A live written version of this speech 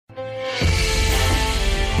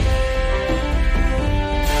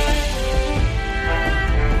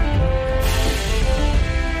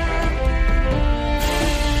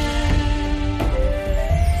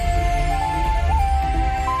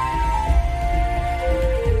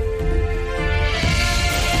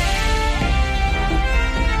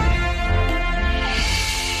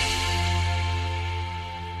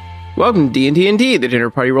Welcome to D&D, the Dinner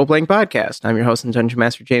Party Role-Playing Podcast. I'm your host and Dungeon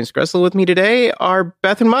Master, James Gressel. With me today are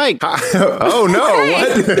Beth and Mike. Oh, no.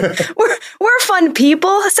 Hey, what? We're fun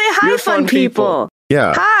people. Say hi, You're fun people.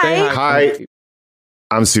 Yeah. Hi. Hi.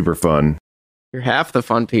 I'm super fun. You're half the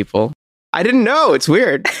fun people. I didn't know. It's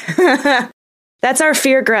weird. That's our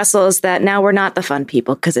fear, Gressel, is that now we're not the fun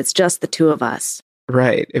people because it's just the two of us.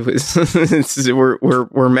 Right. It was.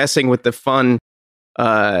 we're messing with the fun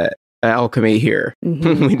alchemy here.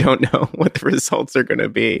 Mhm. We don't know what the results are going to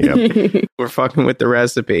be. We're fucking with the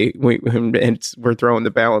recipe. We're throwing the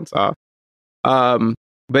balance off.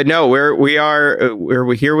 But no,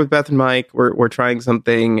 we're here with Beth and Mike. We're trying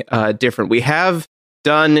something different. We have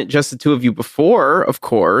done just the two of you before, of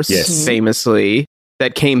course. Yes. Famously,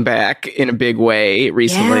 that came back in a big way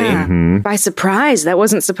recently. Yeah. Mhm. By surprise, that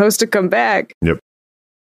wasn't supposed to come back. That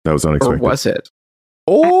was Or unexpected. was it?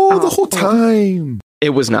 Oh, the whole time.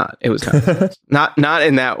 It was not. It was not. not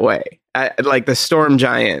in that way. Like the Storm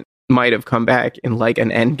Giant might have come back in like an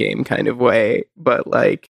Endgame kind of way, but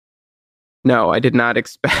like, no, I did not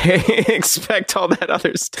expect all that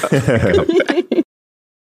other stuff to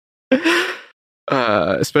come back.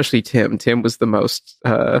 Especially Tim. Tim was the most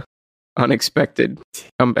unexpected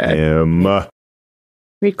comeback.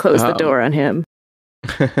 We'd close the door on him.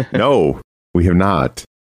 No, we have not.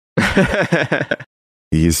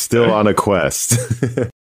 He's still on a quest.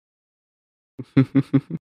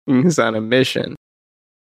 He's on a mission.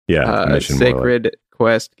 Yeah, mission more like. Sacred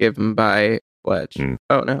quest given by Fletch. Mm.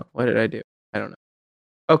 Oh no, what did I do? I don't know.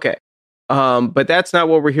 Okay. But that's not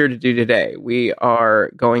what we're here to do today. We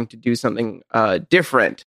are going to do something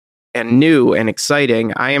different and new and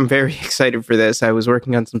exciting. I am very excited for this. I was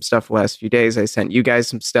working on some stuff the last few days. I sent you guys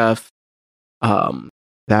some stuff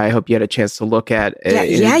that I hope you had a chance to look at. Yeah,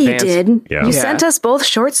 you did. Yeah. You sent us both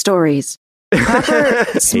short stories. Proper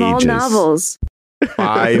small Pages. novels.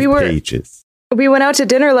 5 pages. We went out to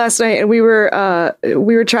dinner last night and we were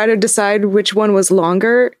trying to decide which one was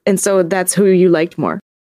longer, and so that's who you liked more.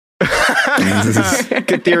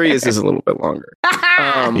 Catherius is a little bit longer.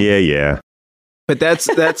 Yeah. But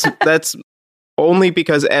that's only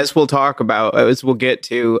because, as we'll talk about, as we'll get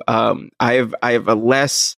to, I have a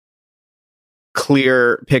less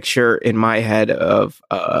clear picture in my head of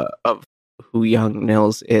who young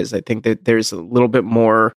Nils is. I think that there's a little bit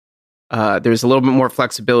more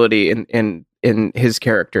flexibility in his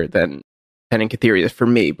character than in Catherius for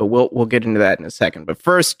me. But we'll get into that in a second. But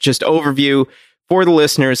first, just overview for the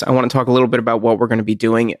listeners. I want to talk a little bit about what we're going to be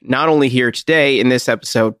doing, not only here today in this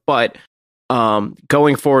episode, but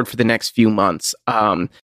going forward for the next few months.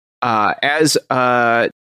 As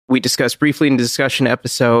we discussed briefly in the discussion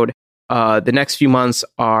episode, the next few months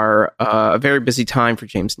are a very busy time for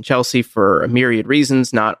James and Chelsea for a myriad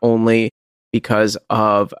reasons, not only because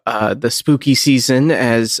of the spooky season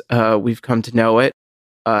as we've come to know it,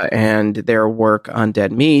 and their work on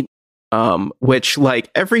Dead Meat, which,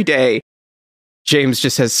 like, every day, James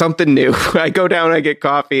just has something new. I go down, I get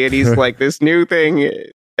coffee, and he's like, this new thing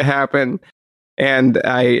happened. And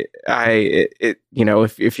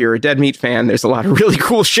if you're a Dead Meat fan, there's a lot of really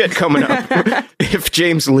cool shit coming up if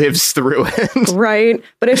James lives through it. Right.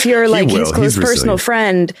 But if you're like his close He's personal resilient.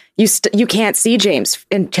 friend, you can't see James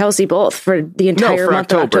and Chelsea both for the entire for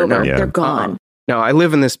month October, of October. no. Yeah. They're gone. No, I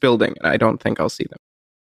live in this building, and I don't think I'll see them.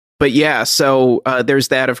 But yeah, so there's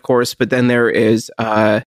that, of course. But then there is,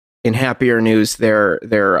 in happier news,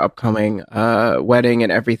 their upcoming wedding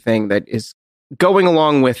and everything that is going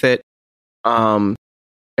along with it. And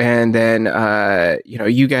then,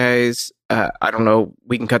 you guys, I don't know,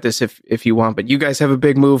 we can cut this if you want, but you guys have a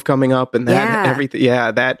big move coming up and that everything. Yeah,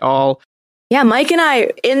 that all. Yeah, Mike and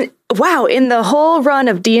I, in the whole run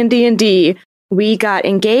of D&D, we got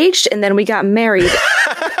engaged and then we got married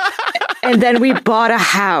and then we bought a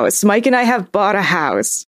house. Mike and I have bought a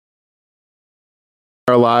house.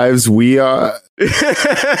 Our lives, we are.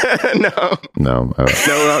 No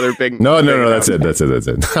other big. No. That's it.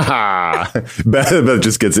 Beth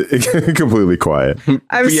just gets it completely quiet.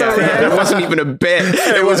 I'm sorry. It wasn't even a bit.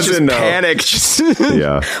 It was just panic.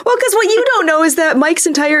 Yeah. Well, because what you don't know is that Mike's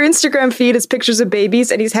entire Instagram feed is pictures of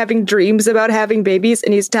babies, and he's having dreams about having babies,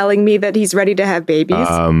 and he's telling me that he's ready to have babies.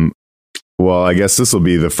 Well, I guess this will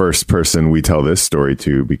be the first person we tell this story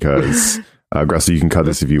to, because Gressel, you can cut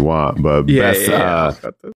this if you want. But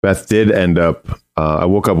Beth did end up. I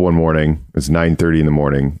woke up one morning. It was 9:30 in the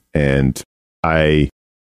morning, and I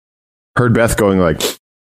heard Beth going like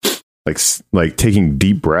taking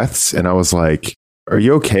deep breaths, and I was like, "Are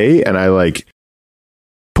you okay?" And I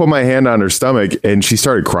put my hand on her stomach, and she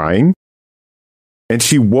started crying, and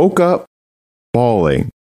she woke up bawling.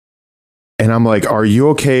 And I'm like, "Are you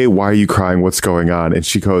okay? Why are you crying? What's going on?" And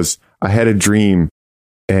she goes, I had a dream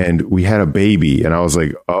and we had a baby. And I was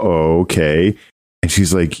like, oh, okay. And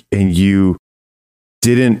she's like, and you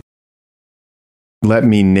didn't let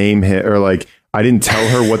me name him, or like, I didn't tell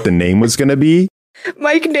her what the name was going to be.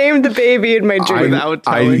 Mike named the baby in my dream without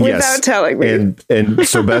telling me. And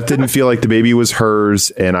so Beth didn't feel like the baby was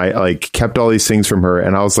hers. And I like kept all these things from her.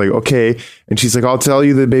 And I was like, okay. And she's like, I'll tell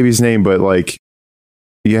you the baby's name, but like,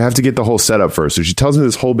 you have to get the whole setup first. So she tells me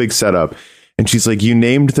this whole big setup. And she's like, you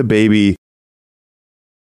named the baby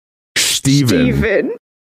Steven.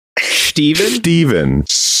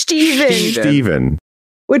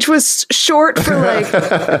 Which was short for like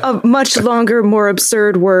a much longer, more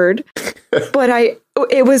absurd word. But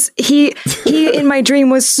he in my dream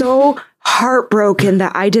was so heartbroken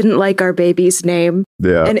that I didn't like our baby's name.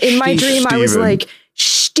 Yeah. And in my dream, I was like,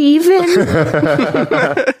 Steven.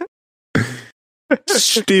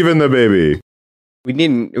 Steven the baby. We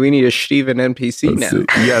need a Steven NPC now.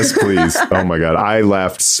 Yes, please. Oh my God. I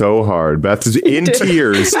laughed so hard. Beth is in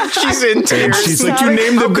tears. She's in tears. And she's like, you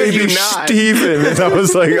named the baby Steven. And I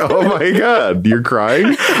was like, oh my God, you're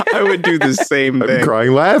crying? I would do the same thing. I'm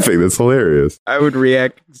crying laughing. That's hilarious. I would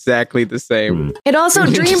react exactly the same. And also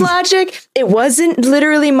dream logic, it wasn't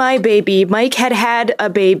literally my baby. Mike had a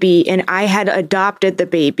baby and I had adopted the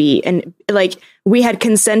baby. And like, we had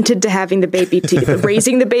consented to having the baby,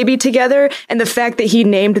 raising the baby together. And the fact that he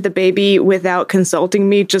named the baby without consulting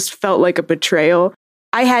me just felt like a betrayal.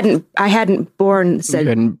 I hadn't born said, you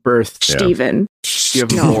hadn't birthed Steven. You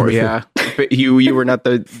have more, yeah. But you were not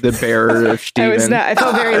the bearer of Steven. I was not. I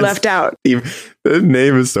felt very left out. The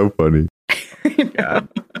name is so funny. Yeah.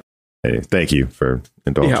 Hey, thank you for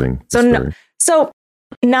indulging. Yeah. So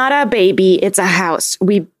not a baby, it's a house.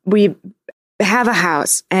 We have a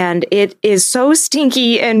house and it is so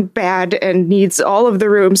stinky and bad and needs all of the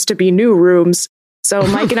rooms to be new rooms. So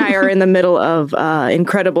Mike and I are in the middle of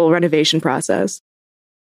incredible renovation process.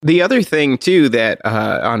 The other thing too, that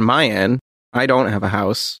on my end, I don't have a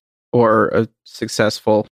house or a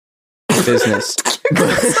successful business.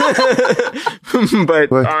 But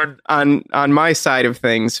on my side of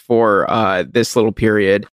things for this little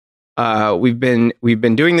period, we've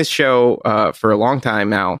been doing this show for a long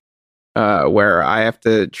time now. Where I have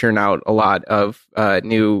to churn out a lot of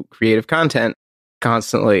new creative content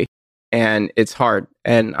constantly, and it's hard,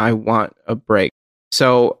 and I want a break.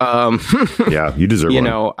 So, yeah, you deserve. You one.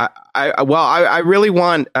 know, I really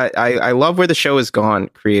want. I love where the show has gone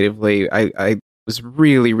creatively. I was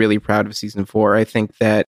really, really proud of season 4. I think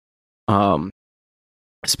that,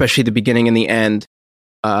 especially the beginning and the end,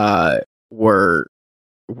 were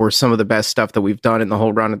some of the best stuff that we've done in the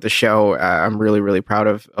whole run of the show. I'm really, really proud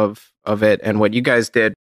of it and what you guys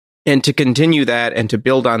did, and to continue that and to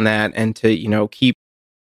build on that and to, keep,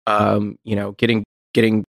 getting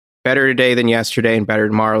better today than yesterday and better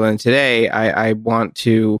tomorrow than today. I want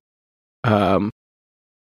to,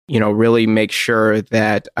 really make sure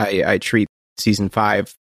that I treat season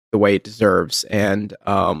 5 the way it deserves. And,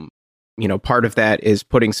 part of that is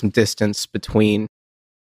putting some distance between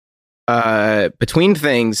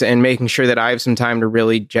things and making sure that I have some time to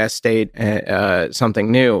really gestate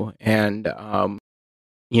something new. And,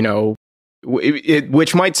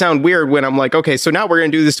 which might sound weird when I'm like, okay, so now we're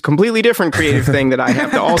going to do this completely different creative thing that I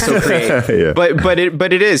have to also create. Yeah.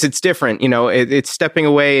 But it's different. It's stepping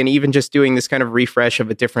away and even just doing this kind of refresh of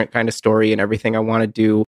a different kind of story and everything I want to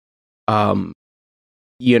do.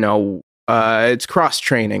 It's cross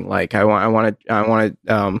training. Like I want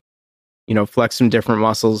to, flex some different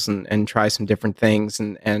muscles and try some different things.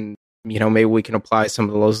 And maybe we can apply some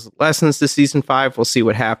of those lessons to season 5. We'll see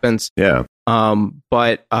what happens. Yeah.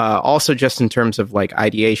 But also just in terms of like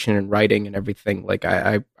ideation and writing and everything, like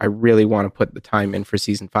I really want to put the time in for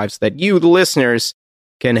season 5 so that you, the listeners,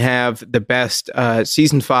 can have the best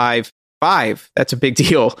season 5. That's a big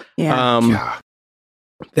deal. Yeah.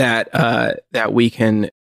 That we can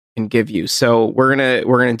give you. So we're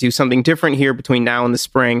gonna do something different here between now and the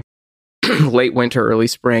spring. Late winter, early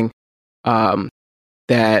spring, to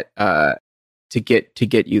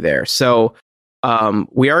get you there. So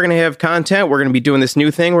we are going to have content. We're going to be doing this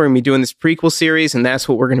new thing. We're going to be doing this prequel series, and that's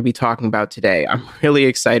what we're going to be talking about today. I'm really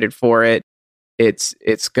excited for it. It's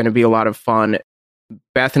going to be a lot of fun.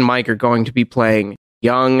 Beth and Mike are going to be playing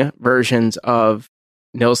young versions of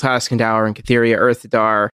Nils Hoskendauer and Catheria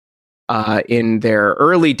Earthadar in their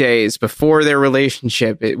early days before their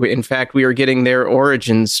relationship. In fact, we are getting their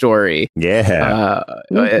origin story. Yeah,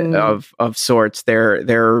 of sorts.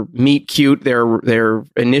 Their meet cute. Their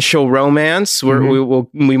initial romance.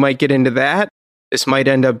 We might get into that. This might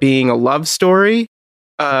end up being a love story,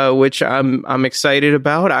 which I'm excited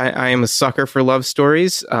about. I am a sucker for love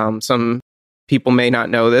stories. Some people may not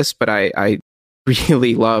know this, but I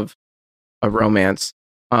really love a romance.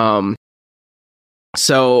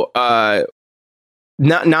 So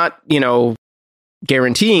not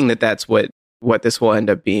guaranteeing that that's what this will end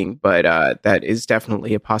up being, but that is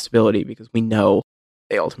definitely a possibility because we know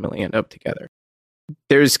they ultimately end up together.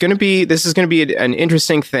 This is going to be an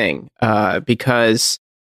interesting thing because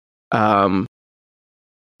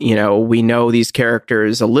we know these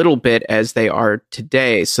characters a little bit as they are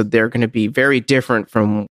today, so they're going to be very different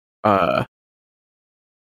from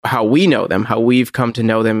how we know them, how we've come to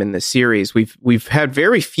know them in the series. We've had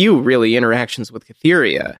very few really interactions with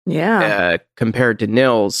Kytheria, compared to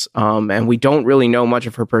Nils, and we don't really know much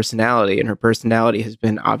of her personality, and her personality has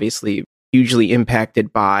been obviously hugely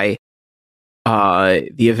impacted by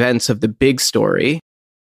the events of the big story.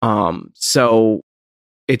 So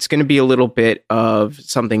it's going to be a little bit of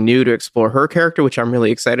something new to explore her character, which I'm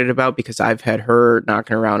really excited about because I've had her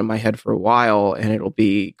knocking around in my head for a while, and it'll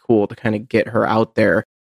be cool to kind of get her out there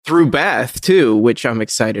through Beth too, which I'm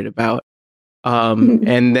excited about.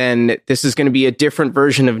 And then this is going to be a different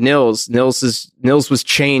version of Nils. Nils was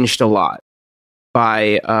changed a lot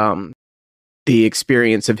by the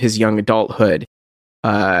experience of his young adulthood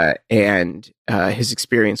and his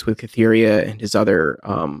experience with Kytheria and his other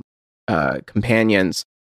companions.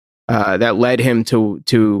 That led him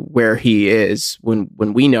to where he is when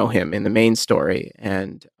we know him in the main story,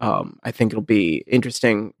 and I think it'll be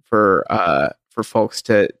interesting for folks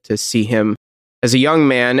to see him as a young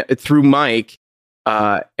man through Mike,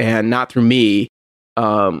 and not through me.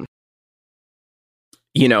 How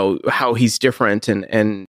he's different,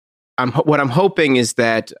 and what I'm hoping is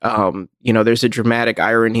that there's a dramatic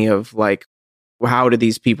irony of like, how do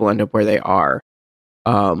these people end up where they are,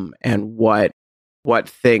 and what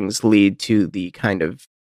things lead to the kind of,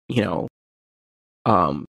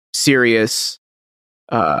 serious,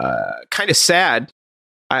 kind of sad,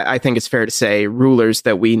 I think it's fair to say, rulers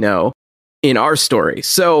that we know in our story.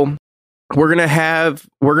 So we're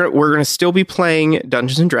gonna still be playing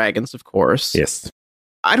Dungeons and Dragons, of course. Yes.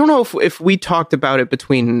 I don't know if we talked about it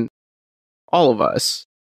between all of us,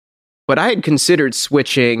 but I had considered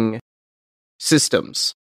switching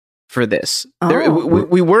systems for this.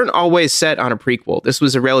 We weren't always set on a prequel. This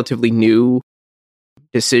was a relatively new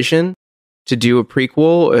decision to do a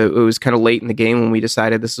prequel. It was kind of late in the game when we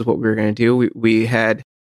decided this is what we were going to do. We had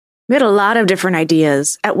a lot of different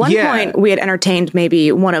ideas. At one point, we had entertained maybe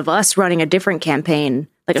one of us running a different campaign,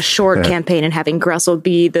 like a short campaign, and having Gressel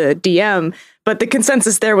be the DM. But the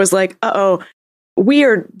consensus there was like, we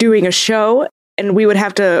are doing a show, and we would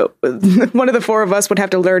have to, one of the four of us would have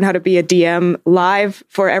to learn how to be a DM live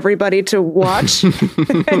for everybody to watch. Yeah.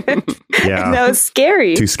 And that was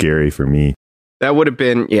scary. Too scary for me. That would have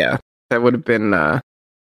been, it would have been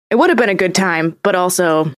a good time, but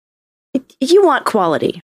also you want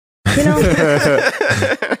quality,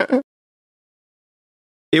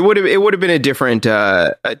 It would have been a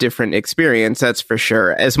different experience, that's for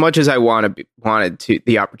sure. As much as I wanted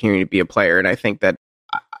the opportunity to be a player, and I think it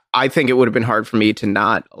would have been hard for me to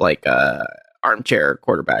not like armchair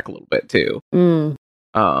quarterback a little bit too. Mm.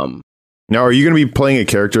 Now, are you going to be playing a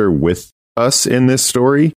character with us in this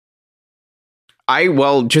story?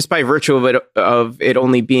 Just by virtue of it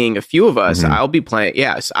only being a few of us, I'll be playing.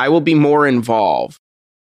 Yes, I will be more involved.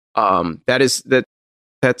 That's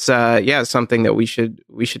something that we should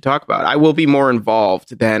talk about. I will be more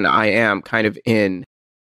involved than I am kind of in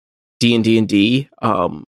D&D.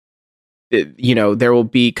 There will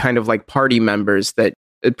be kind of like party members that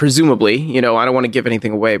presumably, I don't want to give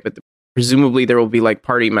anything away, but presumably there will be like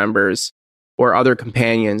party members or other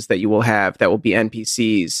companions that you will have that will be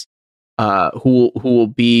NPCs, who will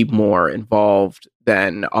be more involved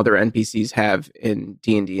than other NPCs have in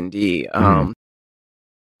D&D.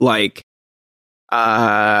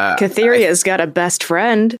 Kytheria's got a best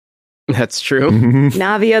friend. That's true.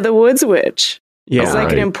 Navia the Woods Witch. Yeah, it's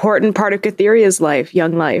like an important part of Kytheria's life,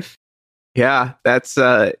 young life. Yeah, that's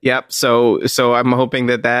yep. So I'm hoping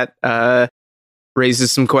that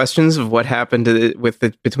raises some questions of what happened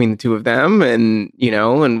between the two of them, and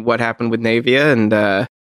and what happened with Navia and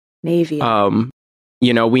Navia.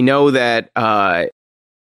 We know that.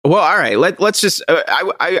 Well, all right. Let's just.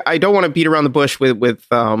 I don't want to beat around the bush with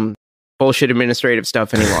bullshit administrative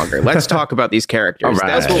stuff any longer. Let's talk about these characters. Right.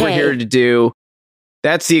 That's what we're here to do.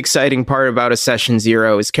 That's the exciting part about a Session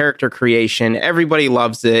Zero is character creation. Everybody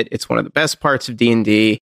loves it. It's one of the best parts of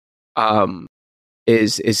D&D.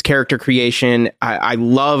 Is character creation. I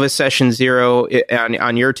love a Session Zero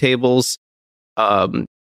on your tables.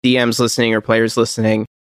 DMs listening or players listening.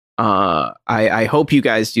 I hope you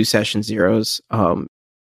guys do Session Zeros.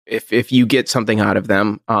 if you get something out of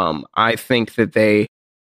them. I think that they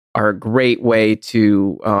are a great way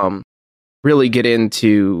to really get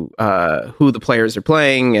into who the players are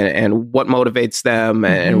playing and what motivates them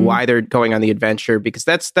and why they're going on the adventure, because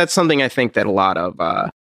that's something I think that a lot of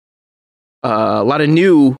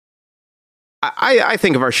new. I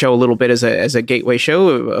think of our show a little bit as a gateway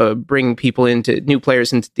show, bringing people new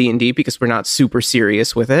players into D&D, because we're not super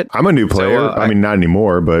serious with it. I'm a new player. I mean, not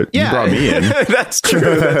anymore, but you brought me in. That's true.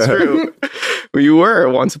 That's true. Well, you were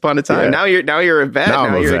once upon a time. Yeah. Now you're a vet.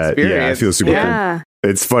 Now you're experienced. Yeah, I feel super good.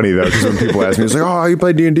 It's funny though, because when people ask me, it's like, "Oh, you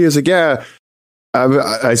play D&D?" I was like, "Yeah,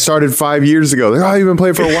 I started 5 years ago." Like, "Oh, you've been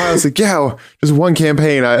playing for a while?" It's like, "Yeah, just one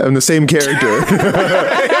campaign. I'm the same character."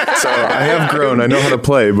 So I have grown. I know how to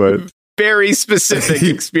play, but very specific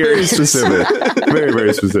experience. Very specific. Very,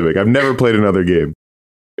 very specific. I've never played another game.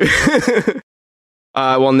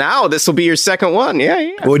 Well, now this will be your second one. Yeah.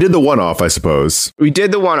 Well, we did the one-off, I suppose. We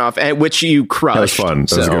did the one-off, at which you crushed. That was fun.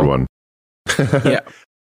 That was a good one.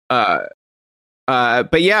 Yeah.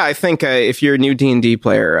 But yeah, I think if you're a new D&D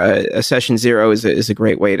player, a session 0 is a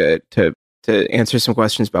great way to answer some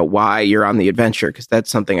questions about why you're on the adventure, because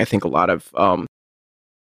that's something I think a lot of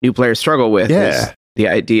new players struggle with. Yeah. Is the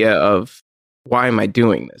idea of, why am I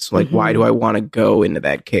doing this? Like, why do I want to go into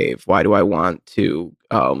that cave? Why do I want to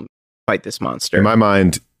fight this monster? In my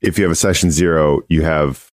mind, if you have a session 0, you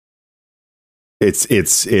have it's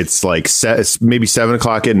like maybe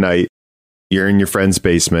 7:00 at night. You're in your friend's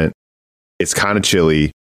basement. It's kind of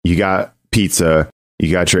chilly. You got pizza. You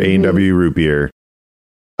got your A&W root beer.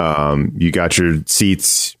 You got your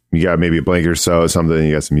seats. You got maybe a blanket or something.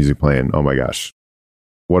 You got some music playing. Oh my gosh,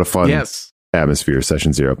 what a fun atmosphere!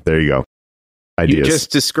 Session 0. There you go. Ideas. You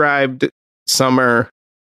just described summer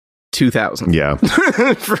 2000. Yeah,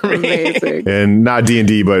 for me. Amazing. And not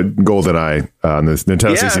D&D, but GoldenEye on this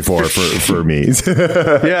Nintendo 64 for me.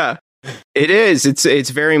 Yeah. It is. It's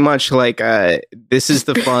very much like this is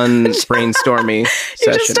the fun brainstorming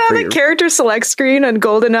session. You just have a character select screen on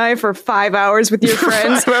GoldenEye for 5 hours with your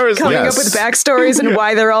friends, coming up with backstories and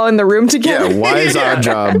why they're all in the room together. Yeah, why is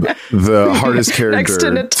Oddjob the hardest character? Next to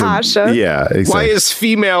Natasha. Exactly. Why is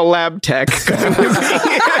female lab tech going to be?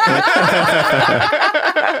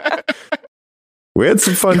 We had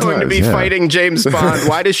some fun going times, to be fighting James Bond.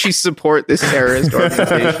 Why does she support this terrorist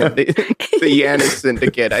organization, the Yanis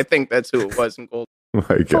Syndicate? I think that's who it was in Gold. Oh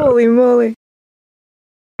my God. Holy moly!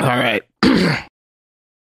 All right,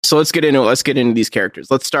 so let's get into these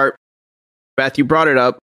characters. Let's start. Beth, you brought it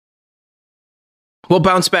up. We'll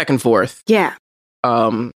bounce back and forth. Yeah.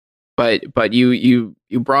 But you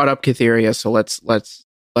brought up Kytheria, so let's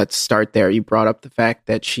start there. You brought up the fact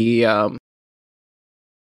that she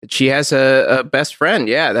has a best friend.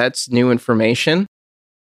 Yeah, that's new information.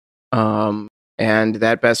 And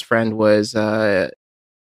that best friend was Navia,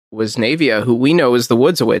 who we know is the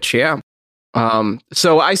Woods Witch. Yeah.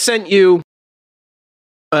 So I sent you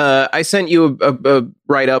a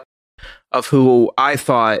write up of who I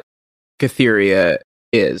thought Kytheria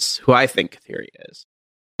is, who I think Kytheria is.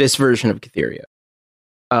 This version of Kytheria.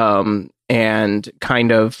 And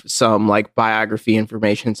kind of some like biography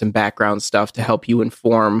information, some background stuff to help you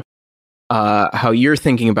inform how you're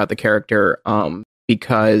thinking about the character.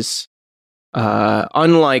 Because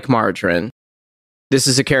unlike Margarine, this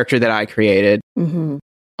is a character that I created. So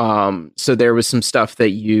there was some stuff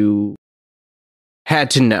that you had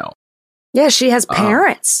to know. Yeah, she has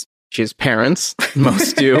parents. She has parents.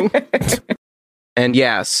 Most do. And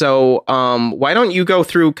yeah, so why don't you go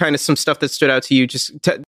through kind of some stuff that stood out to you? Just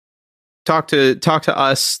talk to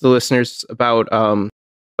us, the listeners, about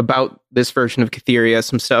this version of Kytheria,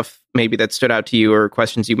 some stuff maybe that stood out to you or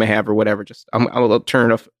questions you may have or whatever. Just I'll turn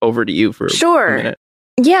it over to you for a minute.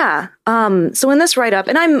 Yeah. So in this write-up,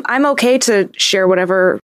 and I'm okay to share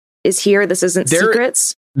whatever is here. This isn't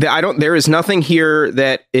secrets. There is nothing here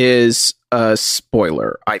that is a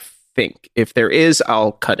spoiler. I think if there is,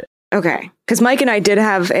 I'll cut it. Okay, because Mike and I did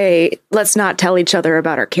have a let's not tell each other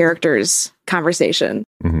about our characters conversation.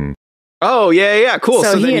 Oh yeah, cool.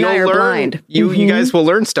 So then he and I are learn, blind. You guys will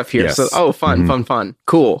learn stuff here. Yes. So fun,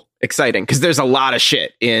 cool, exciting. Because there's a lot of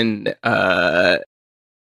shit in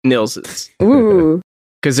Nils's. Ooh.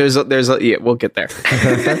 Because we'll get there.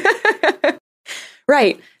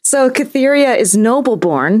 Right. So Kytheria is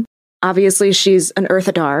noble-born. Obviously, she's an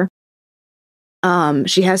Earthadar.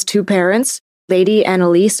 She has two parents, Lady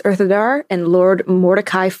Annalise Earthadar and Lord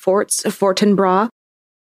Mordecai Fortinbras,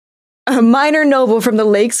 a minor noble from the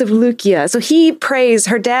lakes of Lucia. So he prays.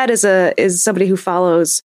 Her dad is somebody who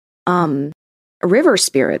follows river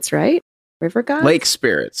spirits, right? River gods? Lake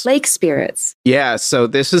spirits. Lake spirits. Yeah, so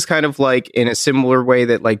this is kind of like in a similar way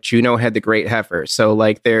that like Juno had the great heifer. So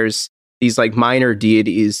like there's these like minor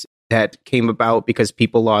deities that came about because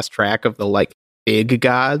people lost track of the like big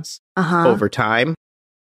gods over time.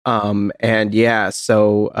 And yeah,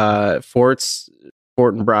 so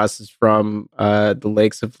Fortinbras is from the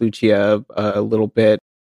lakes of Lucia, a little bit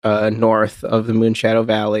north of the Moonshadow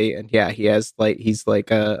Valley, and yeah, he's like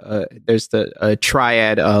there's a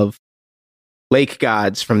triad of lake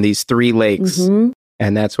gods from these three lakes, and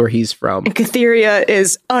that's where he's from. And Cytheria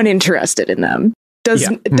is uninterested in them.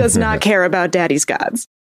 Does not care about Daddy's gods.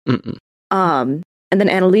 And then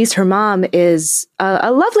Annalise, her mom, is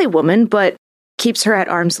a lovely woman, but keeps her at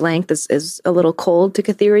arm's length, is a little cold to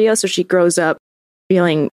Cytheria, so she grows up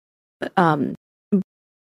feeling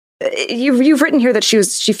you've written here that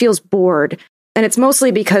she feels bored, and it's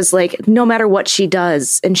mostly because like no matter what she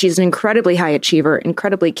does, and she's an incredibly high achiever,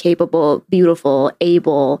 incredibly capable, beautiful,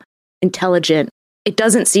 able, intelligent, it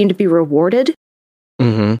doesn't seem to be rewarded.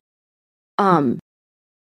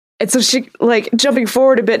 And so she, like, jumping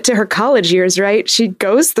forward a bit to her college years, right? She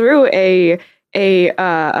goes through a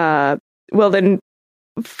well then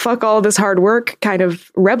fuck all this hard work kind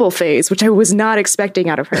of rebel phase, which I was not expecting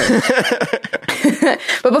out of her.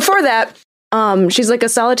 But before that, she's like a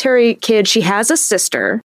solitary kid. She has a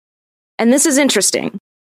sister, and this is interesting.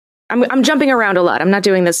 I'm jumping around a lot. I'm not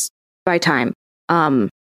doing this by time.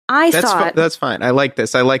 That's fine. I like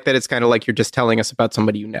this. I like that it's kind of like you're just telling us about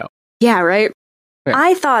somebody you know. Yeah, right? Yeah.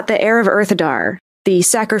 I thought the heir of Earthadar, the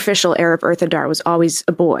sacrificial heir of Earthadar, was always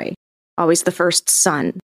a boy, always the first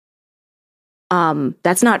son.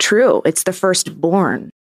 That's not true. It's the firstborn.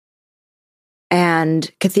 And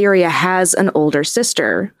Cytheria has an older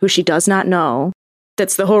sister who she does not know.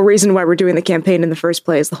 That's the whole reason why we're doing the campaign in the first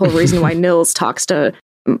place. The whole reason why Nils talks to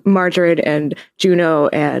Margaret and Juno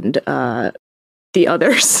and the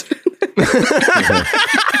others.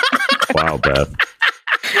 Wow, Beth.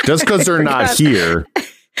 Just because they're not here.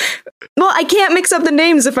 Well, I can't mix up the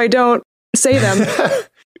names if I don't say them.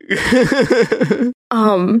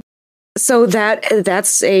 So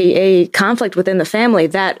that's a conflict within the family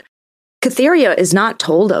that Cytheria is not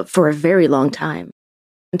told of for a very long time.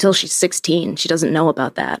 Until she's 16. She doesn't know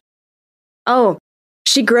about that. Oh,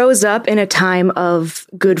 she grows up in a time of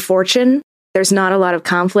good fortune. There's not a lot of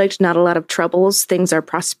conflict, not a lot of troubles. Things are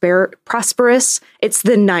prosperous. It's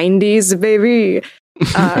the 90s, baby.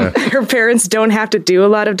 Her parents don't have to do a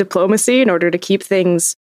lot of diplomacy in order to keep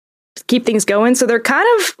things going. So they're kind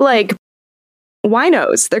of like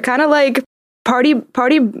winos. They're kind of like party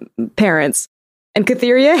parents. And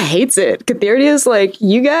Cytheria hates it. Cytheria is like,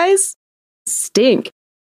 you guys stink.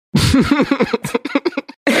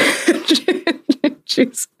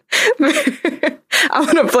 Jeez. I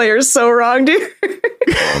want to play her so wrong, dude.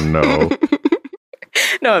 Oh, no.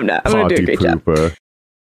 No, I'm not. I'm going to do a great job. The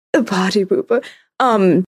potty pooper.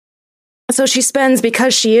 So she spends,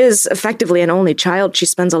 because she is effectively an only child, she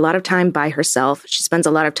spends a lot of time by herself. She spends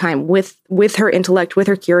a lot of time with her intellect, with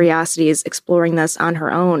her curiosities, exploring this on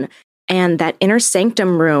her own. And that inner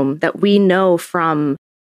sanctum room that we know from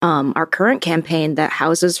our current campaign that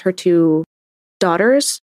houses her two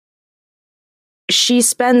daughters, she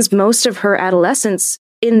spends most of her adolescence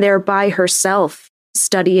in there by herself,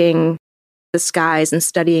 studying the skies and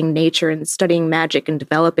studying nature and studying magic and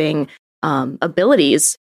developing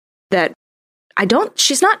abilities that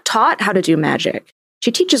she's not taught how to do magic.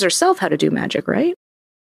 She teaches herself how to do magic, right?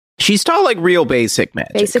 She's taught like real basic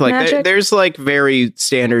magic. Magic? There's like very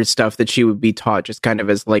standard stuff that she would be taught just kind of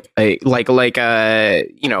as like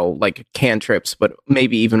cantrips, but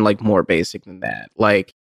maybe even like more basic than that.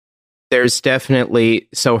 Like there's definitely,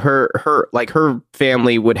 so her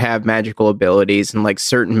family would have magical abilities, and like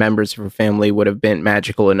certain members of her family would have been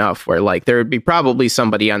magical enough where like there would be probably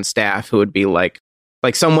somebody on staff who would be like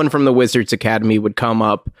someone from the Wizards Academy would come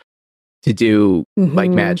up to do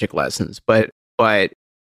like magic lessons, but like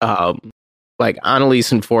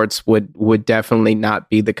Annalise and Forts would definitely not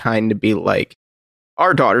be the kind to be like,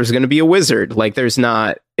 our daughter's going to be a wizard. Like there's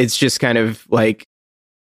not, it's just kind of like,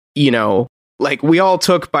 you know, like we all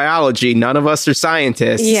took biology. None of us are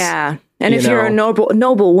scientists. Yeah. And if you're a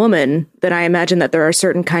noble woman, then I imagine that there are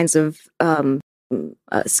certain kinds of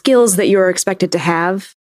skills that you're expected to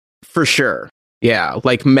have. For sure. Yeah.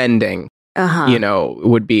 Like mending. You know,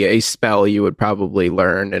 would be a spell you would probably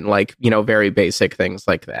learn, and like, you know, very basic things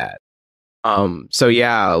like that. So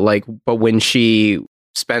yeah, like, but when she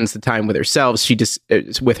spends the time with herself,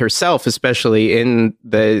 especially in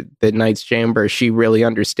the Knight's Chamber, she really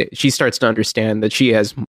starts to understand that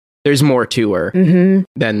there's more to her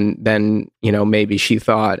than, you know, maybe she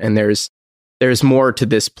thought. And there's there's more to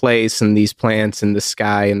this place and these plants and the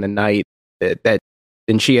sky and the night that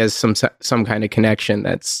then she has some kind of connection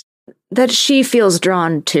that she feels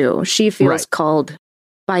drawn to. She feels called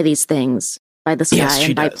by these things, by the sky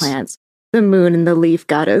and by plants, the moon and the leaf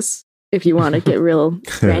goddess, if you want to get real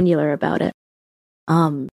granular about it.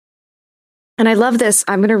 And I love this.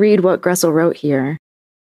 I'm going to read what Gressel wrote here.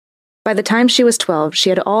 By the time she was 12, she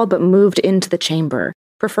had all but moved into the chamber,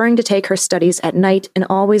 preferring to take her studies at night and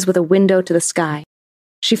always with a window to the sky.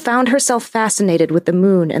 She found herself fascinated with the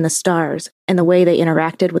moon and the stars and the way they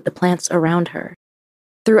interacted with the plants around her.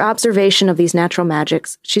 Through observation of these natural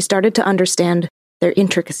magics, she started to understand their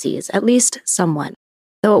intricacies, at least somewhat,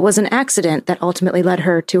 though it was an accident that ultimately led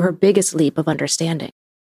her to her biggest leap of understanding.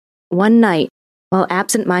 One night, while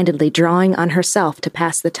absent-mindedly drawing on herself to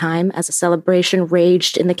pass the time as a celebration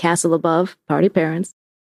raged in the castle above, party parents,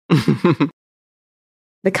 the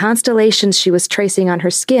constellations she was tracing on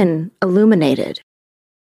her skin illuminated.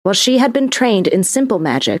 While she had been trained in simple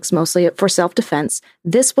magics, mostly for self-defense,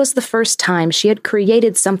 this was the first time she had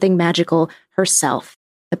created something magical herself.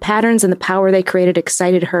 The patterns and the power they created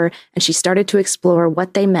excited her, and she started to explore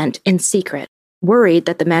what they meant in secret, worried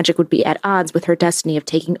that the magic would be at odds with her destiny of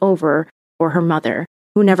taking over for her mother,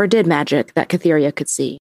 who never did magic that Kytheria could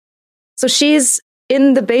see. So she's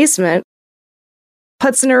in the basement,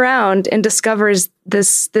 putzing around, and discovers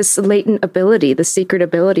this latent ability, the secret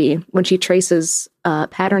ability, when she traces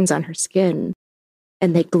patterns on her skin.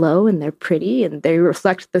 And they glow, and they're pretty, and they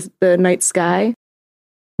reflect the night sky.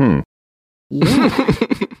 Yeah.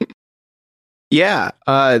 Yeah.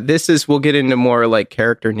 This is, we'll get into more like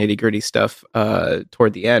character nitty-gritty stuff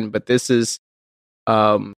toward the end, but this is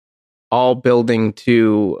all building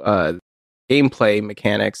to gameplay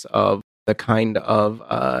mechanics of the kind of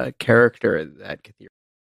character that Kytheria.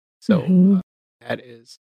 So that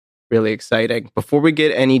is really exciting. Before we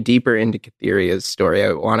get any deeper into Kytheria's story,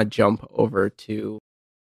 I want to jump over to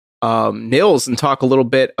Nils and talk a little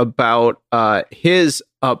bit about his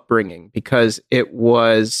upbringing, because it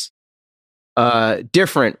was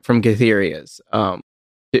different from Kytheria's.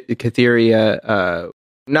 Kytheria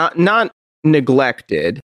not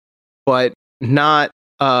neglected, but not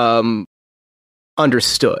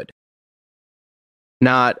understood.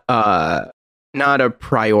 Not a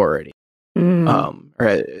priority, or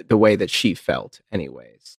the way that she felt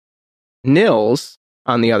anyways. Nils,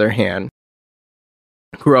 on the other hand,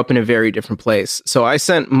 grew up in a very different place. So I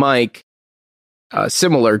sent Mike a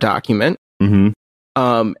similar document. And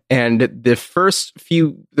the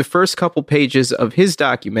first couple pages of his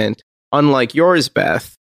document, unlike yours,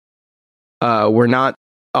 Beth, were not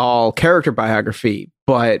all character biography,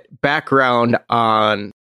 but background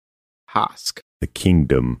on Hask. The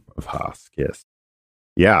kingdom of Hask, yes.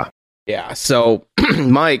 Yeah. Yeah. So,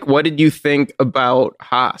 Mike, what did you think about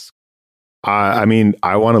Hask? I mean,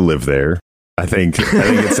 I want to live there. I think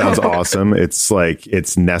it sounds awesome. It's like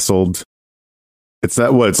it's nestled. It's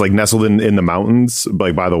not what it's like nestled in the mountains,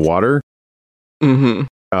 like by the water. So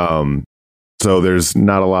there's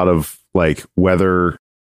not a lot of like weather,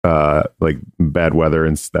 like bad weather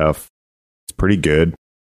and stuff. It's pretty good.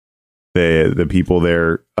 The people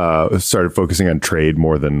there started focusing on trade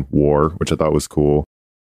more than war, which I thought was cool.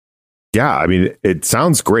 Yeah, I mean, it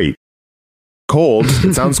sounds great. Cold.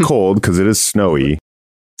 It sounds cold because it is snowy. Is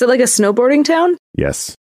it like a snowboarding town?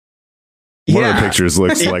 Yes. One of the pictures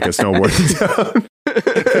looks like a snowboarding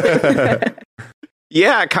town.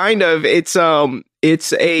 Yeah, kind of. It's a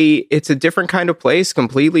different kind of place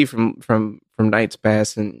completely from Night's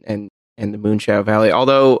Pass and the Moonshadow Valley.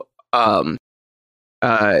 Although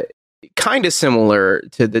kind of similar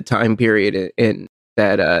to the time period in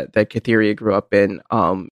that Kytheria grew up in.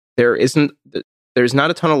 There's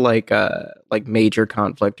not a ton of like major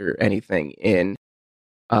conflict or anything in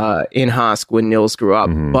Hask when Nils grew up,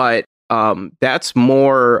 but that's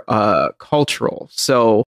more cultural.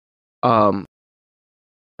 So the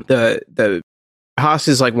Hask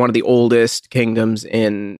is like one of the oldest kingdoms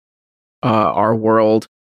in our world.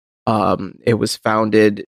 It was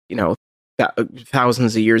founded,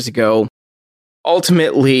 thousands of years ago.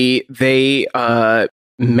 Ultimately, they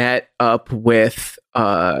met up with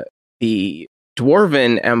the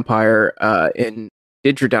Dwarven Empire in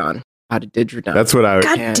Didridon. Out of Didridon. That's what I.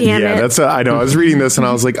 God damn it! That's I know. I was reading this and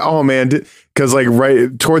I was like, "Oh man," because like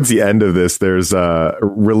right towards the end of this, there's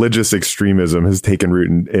religious extremism has taken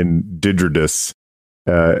root in Didridus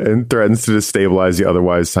and threatens to destabilize the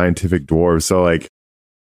otherwise scientific dwarves. So like,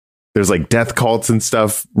 there's like death cults and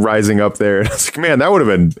stuff rising up there. And I was like, man, that would have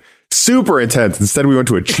been super intense. Instead, we went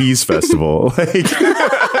to a cheese festival. Like,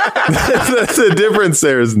 that's the difference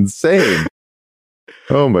there is insane.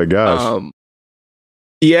 Oh my gosh.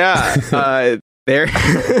 Yeah, there.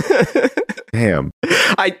 Damn.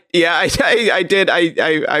 I did.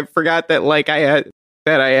 I forgot that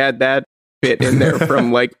I had that bit in there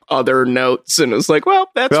from other notes, and it was like, well,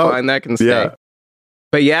 that's fine, that can stay. Yeah.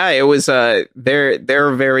 But yeah, it was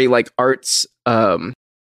they're very arts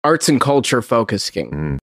and culture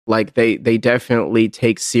focusing. They definitely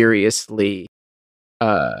take seriously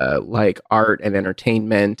art and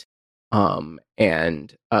entertainment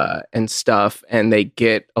and stuff, and they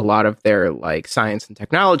get a lot of their science and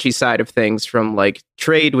technology side of things from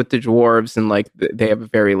trade with the dwarves, and they have a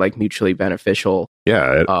very mutually beneficial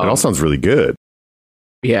it all sounds really good.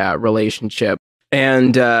 Relationship.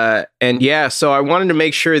 And yeah, so I wanted to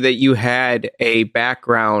make sure that you had a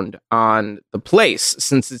background on the place,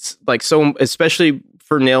 since it's so, especially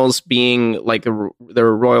for Nils being the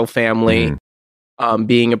royal family,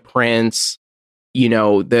 being a prince,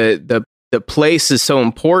 the place is so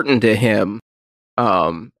important to him,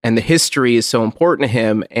 and the history is so important to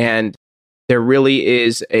him, and there really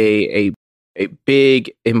is a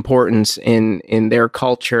big importance in their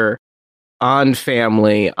culture on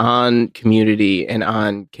family, on community, and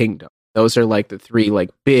on kingdom. Those are the three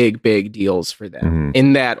big deals for them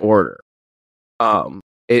in that order.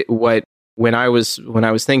 When I was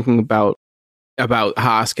thinking about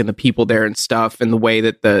Hosk and the people there and stuff, and the way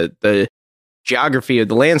that the geography of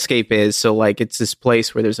the landscape is, so it's this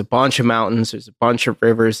place where there's a bunch of mountains, there's a bunch of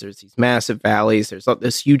rivers, there's these massive valleys, there's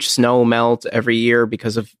this huge snow melt every year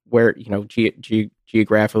because of where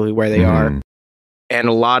geographically where they are. And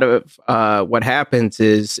a lot of what happens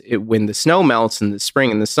is when the snow melts in the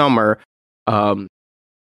spring and the summer,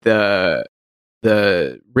 the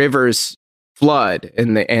rivers flood,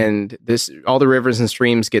 and all the rivers and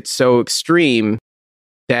streams get so extreme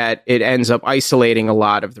that it ends up isolating a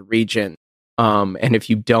lot of the region. And if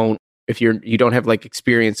you don't have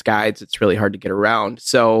experienced guides, it's really hard to get around.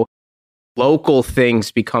 So local things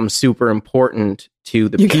become super important to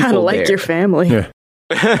the people. You kind of like your family. Yeah.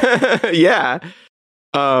 Yeah.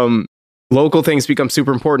 Local things become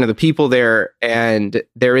super important to the people there, and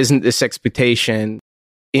there isn't this expectation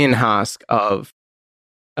in Hosk of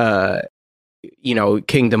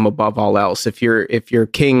kingdom above all else. If your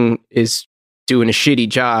king is doing a shitty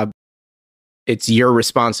job, it's your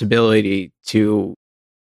responsibility to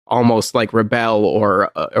almost rebel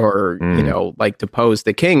or depose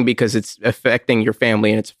the king, because it's affecting your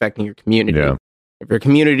family and it's affecting your community. Yeah. If your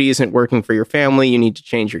community isn't working for your family, you need to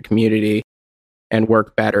change your community and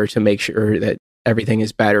work better to make sure that everything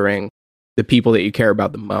is bettering the people that you care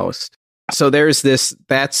about the most. So that's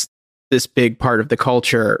this big part of the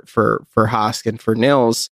culture for Hosk and for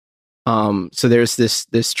Nils. So there's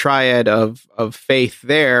this triad of faith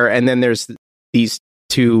there, and then there's these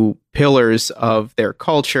two pillars of their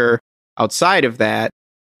culture outside of that,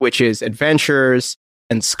 which is adventurers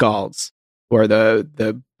and skalds, who are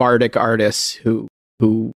the bardic artists who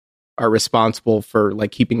are responsible for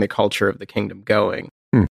keeping the culture of the kingdom going.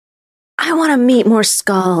 I want to meet more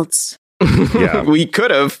skalds. Yeah. We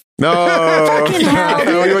could have. No, fucking hell,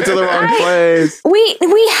 we went to the wrong place.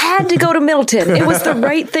 We had to go to Middleton. It was the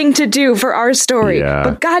right thing to do for our story. Yeah.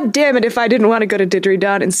 But god damn it, if I didn't want to go to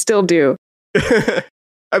Didgeridoo and still do.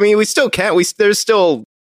 I mean, we still can't. There's still,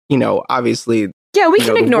 obviously. Yeah, we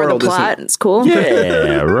can ignore the plot. It's cool.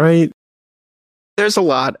 Yeah, right. There's a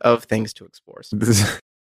lot of things to explore.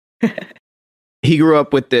 He grew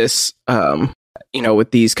up with this,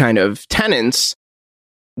 with these kind of tenets.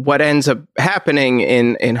 What ends up happening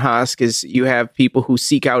in Hosk is you have people who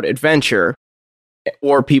seek out adventure,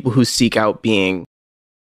 or people who seek out being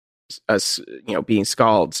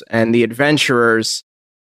skalds, and the adventurers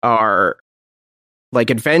are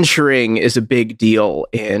adventuring is a big deal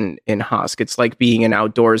in Hosk. It's like being an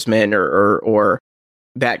outdoorsman or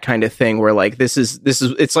that kind of thing, where this is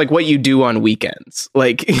it's what you do on weekends.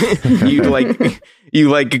 You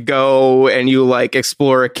go and you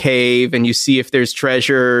explore a cave and you see if there's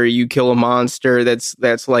treasure, you kill a monster that's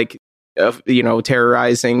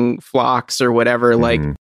terrorizing flocks or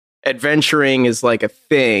whatever. Adventuring is a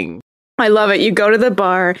thing. I love it. You go to the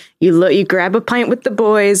bar, you grab a pint with the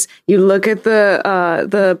boys, you look at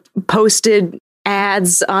the posted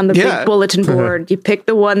ads on the big bulletin board, you pick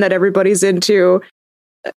the one that everybody's into.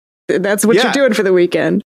 That's what you're doing for the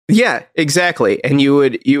weekend. Yeah, exactly. And you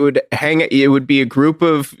would hang. It would be a group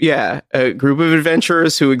of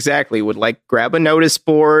adventurers who would grab a notice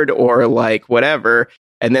board or whatever,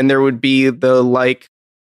 and then there would be the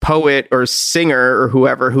poet or singer or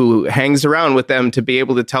whoever who hangs around with them to be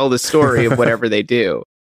able to tell the story of whatever they do.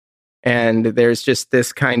 And there's just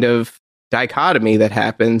this kind of dichotomy that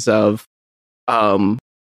happens of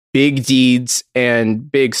big deeds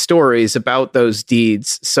and big stories about those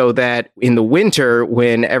deeds, so that in the winter,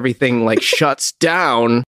 when everything like shuts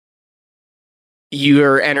down,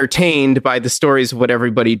 you're entertained by the stories of what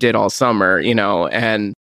everybody did all summer,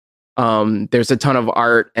 and there's a ton of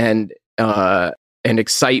art and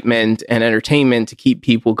excitement and entertainment to keep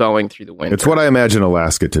people going through the winter. It's what I imagine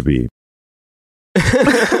Alaska to be in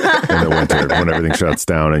the winter when everything shuts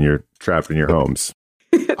down and you're trapped in your homes.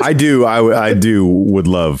 I would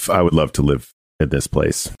love to live in this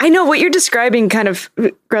place. I know what you're describing kind of,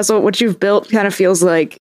 Gressel, what you've built kind of feels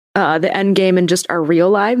like the end game in just our real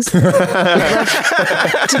lives. To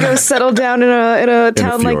go settle down in a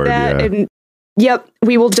town like that. Yeah. And yep,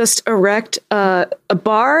 we will just erect a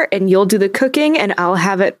bar and you'll do the cooking and I'll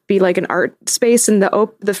have it be like an art space in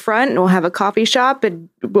the front, and we'll have a coffee shop and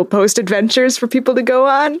we'll post adventures for people to go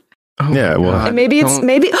on. Oh yeah, well, and maybe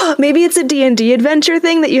it's a D&D adventure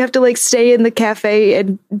thing that you have to like stay in the cafe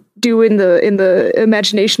and do in the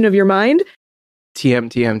imagination of your mind. TM.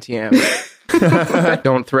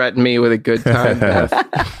 Don't threaten me with a good time, Beth.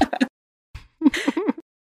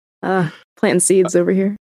 Planting seeds over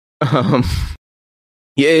here. Yeah,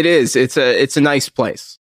 it is. It's a nice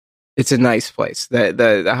place. It's a nice place. The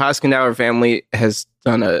Hoskendauer family has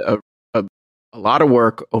done a lot of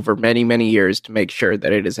work over many, many years to make sure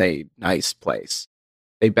that it is a nice place.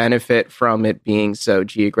 They benefit from it being so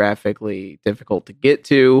geographically difficult to get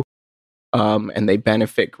to, and they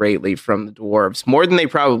benefit greatly from the dwarves, more than they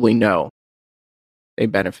probably know. They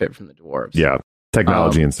benefit from the dwarves. Yeah,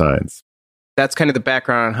 technology and science. That's kind of the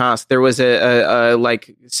background on Hosk. There was a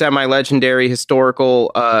like semi-legendary historical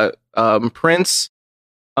prince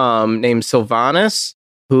named Sylvanus,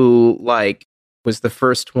 who like was the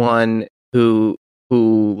first one who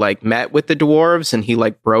like met with the dwarves, and he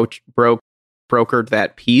like brokered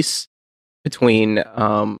that peace between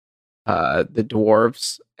the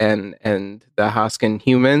dwarves and the Hoskin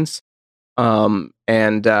humans,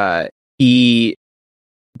 and he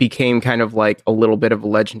became kind of like a little bit of a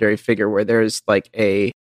legendary figure, where there's like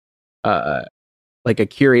a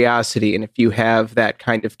curiosity, and if you have that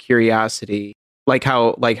kind of curiosity, like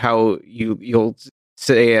how you'll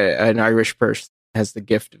say an Irish person has the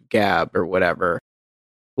gift of gab or whatever,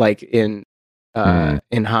 like in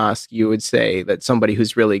Hosk, you would say that somebody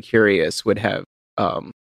who's really curious would have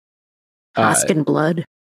Hoskin blood.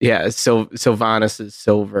 Yeah, so Sylvanus's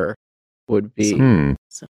silver would be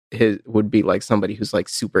would be like somebody who's like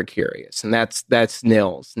super curious, and that's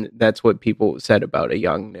Nils. That's what people said about a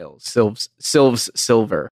young Nils. Sylv's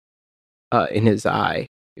silver in his eye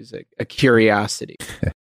is a curiosity.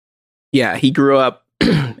 Yeah, he grew up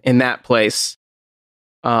in that place.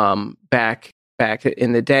 Back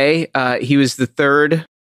in the day, he was the third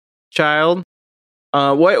child.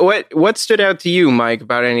 What stood out to you, Mike,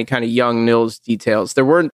 about any kind of young Nils details? There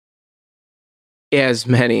weren't as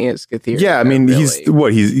many as Gathir. Yeah, I mean,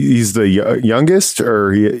 really. He's the youngest,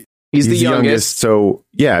 or he's the youngest. So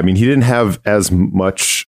yeah, I mean, he didn't have as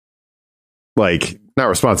much, like, not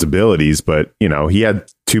responsibilities, but he had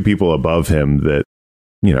two people above him that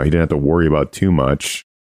he didn't have to worry about too much.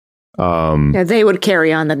 Yeah, they would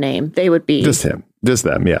carry on the name. They would be just them.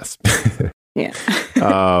 Yes. Yeah.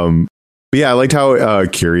 But yeah, I liked how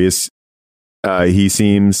curious he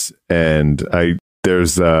seems, and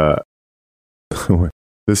there's the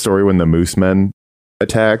story when the Moose Men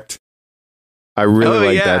attacked. I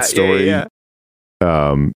really like that story. Yeah.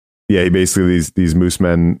 He basically these Moose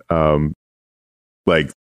Men like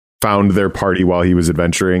found their party while he was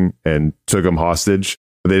adventuring and took them hostage,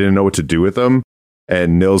 but they didn't know what to do with them.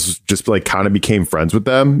 And Nils just like kind of became friends with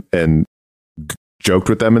them and joked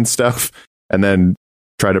with them and stuff, and then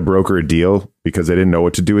tried to broker a deal because they didn't know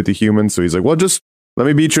what to do with the humans. So he's like, well, just let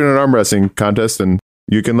me beat you in an arm wrestling contest and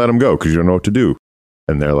you can let them go because you don't know what to do.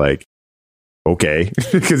 And they're like, okay,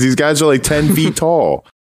 because these guys are like 10 feet tall.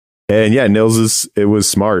 And yeah, Nils was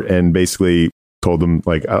smart and basically told them,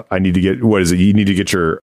 like, I need to get, you need to get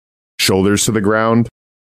your shoulders to the ground.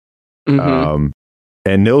 Mm-hmm.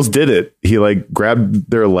 And Nils did it. He like grabbed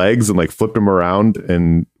their legs and like flipped them around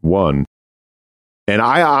and won. And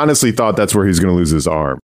I honestly thought that's where he was going to lose his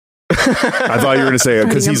arm. I thought you were going to say it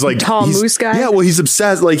because he's like tall moose guy. Yeah, well, he's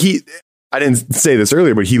obsessed. Like I didn't say this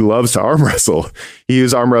earlier, but he loves to arm wrestle. He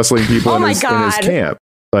was arm wrestling people in his camp,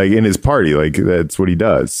 like in his party. Like that's what he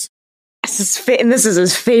does. This is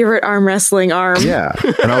his favorite arm wrestling arm. Yeah,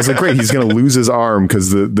 and I was like, great, he's going to lose his arm because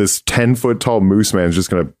this 10-foot tall moose man is just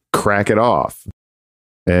going to crack it off.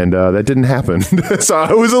 And that didn't happen. So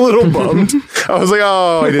I was a little bummed. I was like,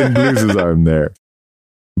 oh, I didn't lose his arm there.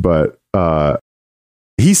 But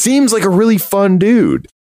he seems like a really fun dude.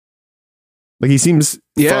 Like he seems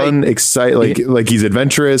fun, excited, like he's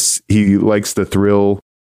adventurous. He likes the thrill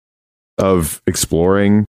of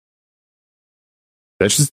exploring.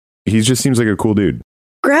 He just seems like a cool dude.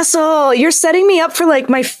 Gressel, you're setting me up for like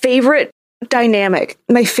my favorite dynamic,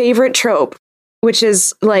 my favorite trope, which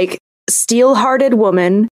is like steel-hearted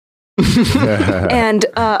woman and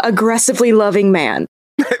aggressively loving man.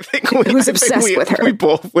 I think who's obsessed with her. We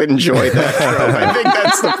both would enjoy that trope. I think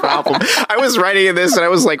that's the problem. I was writing this and I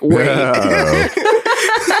was like, wait,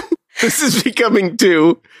 this is becoming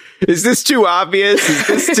too. Is this too obvious?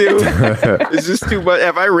 Is this too much?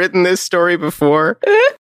 Have I written this story before?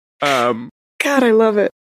 God, I love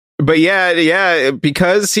it. But yeah,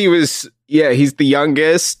 because he's the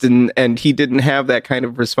youngest and he didn't have that kind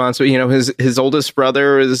of responsibility. You know, his oldest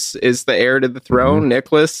brother is the heir to the throne,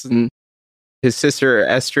 Nicholas, and his sister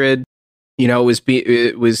Estrid, you know, was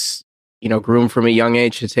groomed from a young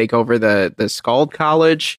age to take over the Skald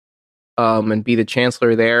College, and be the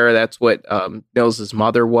chancellor there. That's what Nils'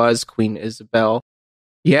 mother was, Queen Isabel.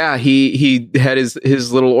 Yeah, he had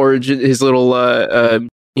his little origin,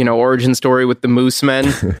 origin story with the Moose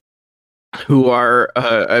Men, who are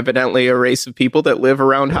evidently a race of people that live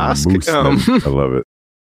around Hosk. I love it.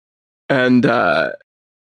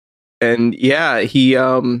 And yeah, he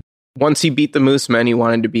once he beat the Moose Men, he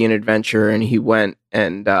wanted to be an adventurer, and he went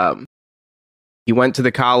to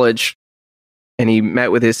the college, and he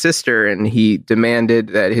met with his sister, and he demanded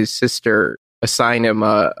that his sister assign him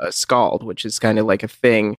a Skald, which is kind of like a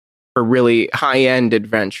thing for really high-end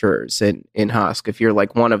adventurers in Hosk. If you're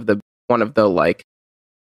like one of the like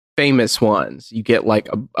famous ones, you get like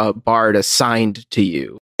a bard assigned to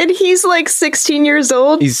you. And he's like 16 years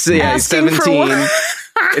old. He's 17,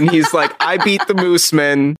 and he's like, I beat the Moose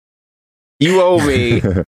Men. You owe me.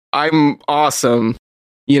 I'm awesome.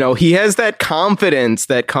 You know, he has that confidence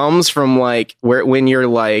that comes from like when you're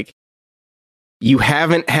like, you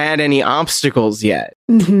haven't had any obstacles yet.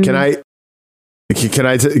 Mm-hmm. Can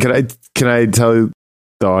I tell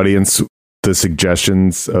the audience the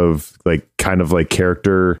suggestions of like kind of like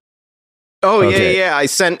character? Oh, okay. yeah. I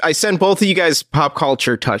sent both of you guys pop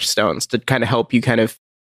culture touchstones to kind of help you kind of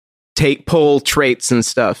pull traits and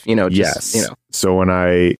stuff, you know. Just, you know. So when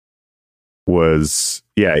I was,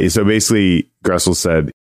 so basically Gressel said,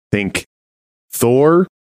 think Thor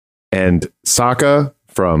and Sokka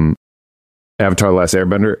from Avatar: The Last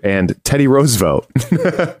Airbender and Teddy Roosevelt.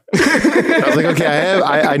 I was like, okay,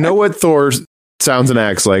 I know what Thor sounds and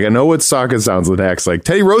acts like. I know what Sokka sounds and acts like.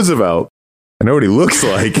 Teddy Roosevelt, I know what he looks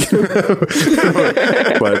like.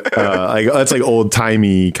 But like that's like old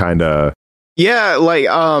timey kind of like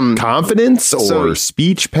confidence or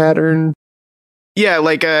speech pattern. Yeah,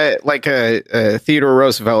 like a Theodore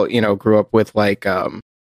Roosevelt, you know, grew up with like asthma.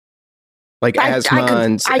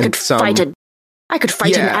 I could fight an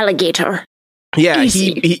alligator. Yeah,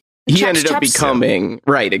 he ended up becoming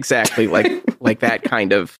right, exactly like that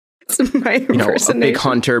kind of, a big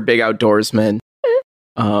hunter, big outdoorsman.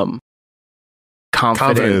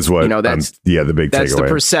 Confident is what, you know. That's the big that's takeaway. The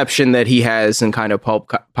perception that he has in kind of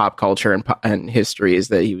pop culture and history is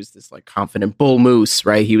that he was this like confident bull moose,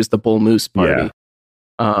 right? He was the bull moose party. Yeah.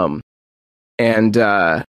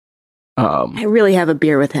 I really have a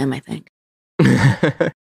beer with him, I think.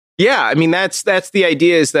 Yeah, I mean that's the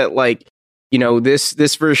idea, is that like, you know,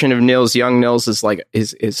 this version of Nils, young Nils, is like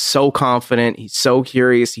is so confident, he's so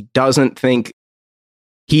curious, he doesn't think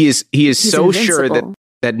he's so invincible. Sure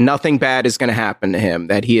that nothing bad is going to happen to him,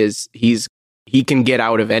 that he can get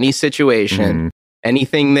out of any situation,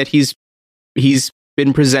 anything that he's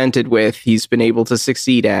been presented with, he's been able to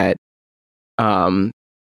succeed at.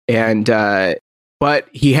 But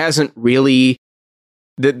he hasn't really,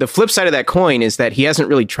 the flip side of that coin is that he hasn't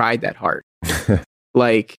really tried that hard.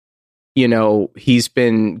 Like, you know, he's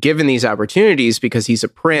been given these opportunities because he's a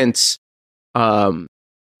prince,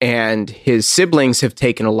 and his siblings have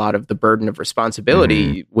taken a lot of the burden of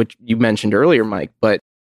responsibility, which you mentioned earlier, Mike, but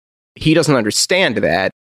he doesn't understand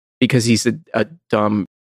that because he's a dumb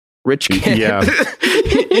rich kid. Yeah.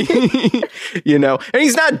 You know, and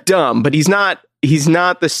he's not dumb, but he's not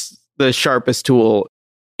the sharpest tool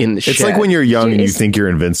in the shed. It's like when you're young and you think you're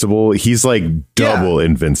invincible. He's like double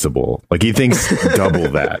invincible. Like he thinks double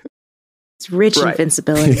that. It's rich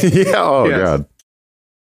invincibility. Yeah. Oh, yes. God.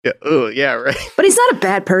 Yeah. Oh, yeah. Right. But he's not a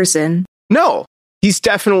bad person. No, he's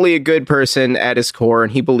definitely a good person at his core,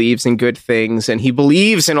 and he believes in good things, and he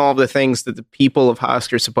believes in all the things that the people of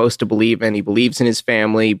Hosk are supposed to believe in. He believes in his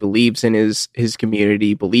family, he believes in his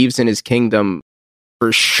community, believes in his kingdom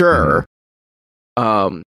for sure.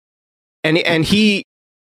 And he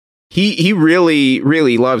really,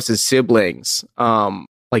 really loves his siblings.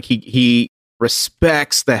 Like he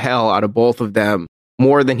respects the hell out of both of them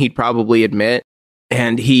more than he'd probably admit.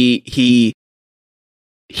 And he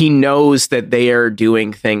knows that they are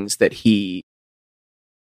doing things that he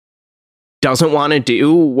doesn't want to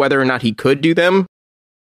do, whether or not he could do them.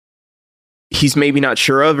 He's maybe not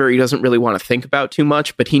sure of, or he doesn't really want to think about too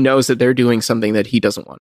much, but he knows that they're doing something that he doesn't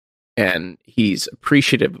want. And he's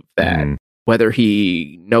appreciative of that, whether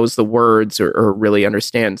he knows the words or really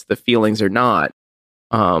understands the feelings or not.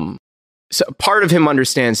 So part of him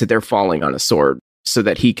understands that they're falling on a sword so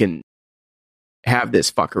that he can have this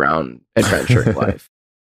fuck around adventure in life.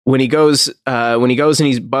 When he goes and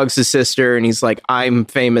he bugs his sister and he's like, I'm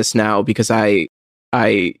famous now because I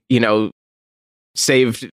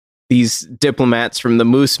saved these diplomats from the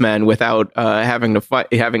Moose Men without having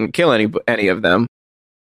to kill any of them.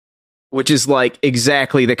 Which is like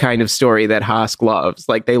exactly the kind of story that Hosk loves.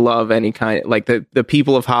 Like they love any kind, like the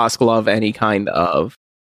people of Hosk love any kind of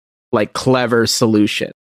like clever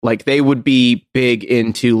solution. Like they would be big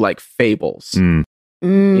into like fables, you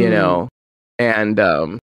know, and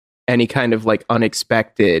any kind of like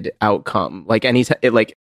unexpected outcome. Like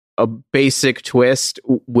like a basic twist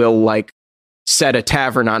will like set a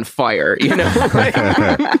tavern on fire, you know.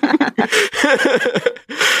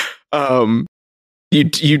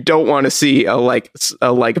 You don't want to see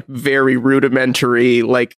a very rudimentary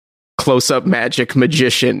like close-up magic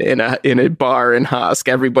magician in a bar in Hosk.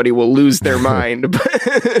 Everybody will lose their mind.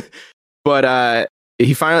 But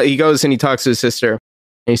he goes and he talks to his sister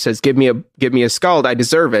and he says, "Give me a skald. I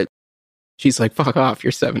deserve it." She's like, "Fuck off.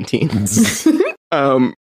 You're 17."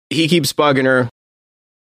 He keeps bugging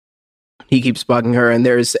her. And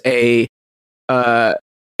there's a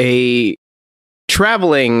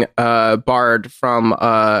traveling bard from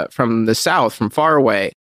the south, from far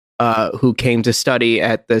away, who came to study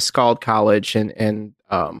at the Skald College, and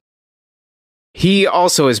he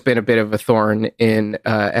also has been a bit of a thorn in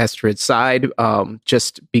Estrid's side,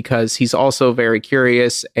 just because he's also very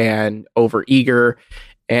curious and overeager,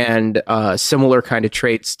 and similar kind of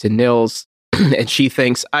traits to Nils. And she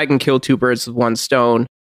thinks, I can kill two birds with one stone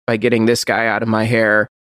by getting this guy out of my hair.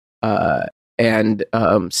 And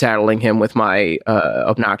saddling him with my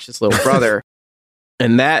obnoxious little brother.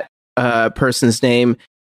 And that person's name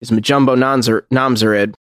is Majumbo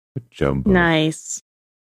Namzarid. Majumbo. Nice.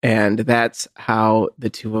 And that's how the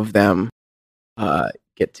two of them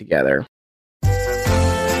get together.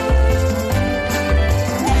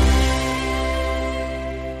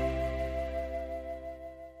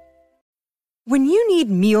 When you need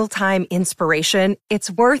mealtime inspiration, it's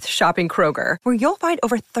worth shopping Kroger, where you'll find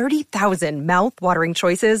over 30,000 mouth-watering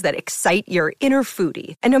choices that excite your inner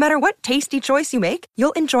foodie. And no matter what tasty choice you make,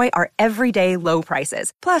 you'll enjoy our everyday low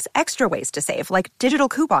prices, plus extra ways to save, like digital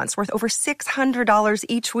coupons worth over $600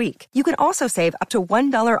 each week. You can also save up to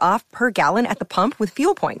 $1 off per gallon at the pump with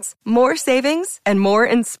fuel points. More savings and more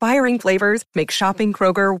inspiring flavors make shopping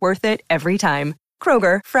Kroger worth it every time.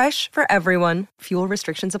 Kroger, fresh for everyone. Fuel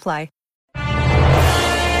restrictions apply.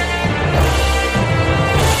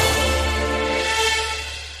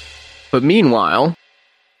 But meanwhile,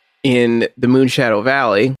 in the Moonshadow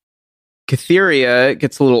Valley, Kytheria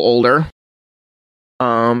gets a little older,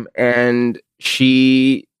 and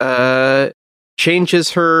she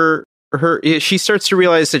changes her. She starts to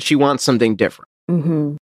realize that she wants something different.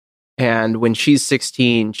 Mm-hmm. And when she's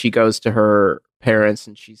 16, she goes to her parents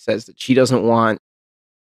and she says that she doesn't want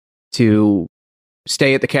to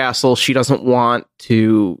stay at the castle. She doesn't want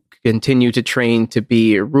to continue to train to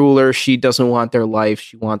be a ruler. She doesn't want their life.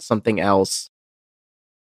 She wants something else.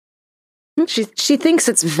 She thinks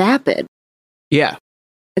it's vapid. Yeah.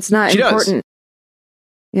 It's not important.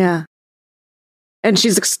 Yeah. And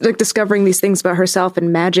she's discovering these things about herself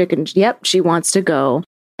and magic. And yep, she wants to go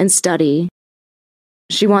and study.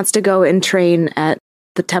 She wants to go and train at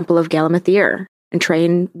the Temple of Galamathir and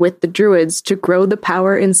train with the druids to grow the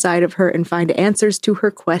power inside of her and find answers to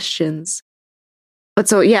her questions. But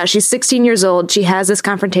so, yeah, she's 16 years old. She has this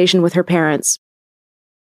confrontation with her parents.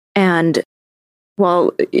 And,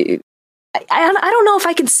 well, I don't know if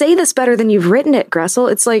I can say this better than you've written it, Gressel.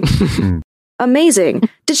 It's like amazing.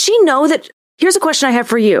 Did she know that? Here's a question I have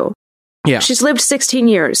for you. Yeah. She's lived 16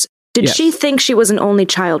 years. Did she think she was an only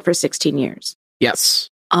child for 16 years? Yes.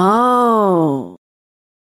 Oh.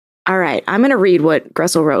 All right. I'm going to read what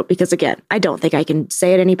Gressel wrote because, again, I don't think I can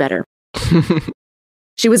say it any better.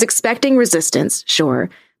 She was expecting resistance, sure,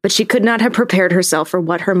 but she could not have prepared herself for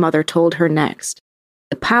what her mother told her next.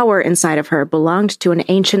 The power inside of her belonged to an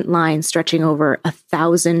ancient line stretching over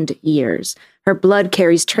 1,000 years. Her blood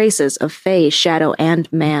carries traces of Fae, Shadow,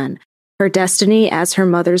 and Man. Her destiny, as her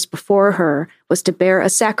mother's before her, was to bear a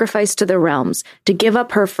sacrifice to the realms, to give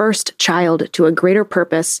up her first child to a greater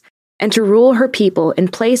purpose, and to rule her people in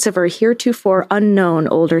place of her heretofore unknown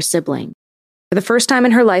older sibling. For the first time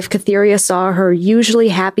in her life, Cytheria saw her usually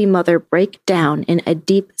happy mother break down in a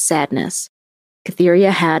deep sadness.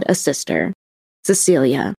 Cytheria had a sister,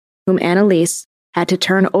 Cecilia, whom Annalise had to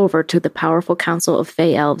turn over to the powerful council of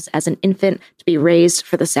Fey Elves as an infant to be raised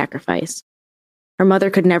for the sacrifice. Her mother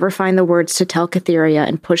could never find the words to tell Cytheria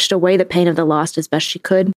and pushed away the pain of the lost as best she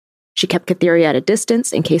could. She kept Cytheria at a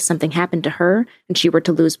distance in case something happened to her and she were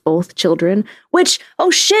to lose both children, which,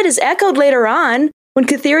 oh shit, is echoed later on when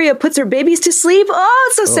Cytheria puts her babies to sleep. Oh,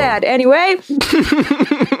 it's so sad. Anyway.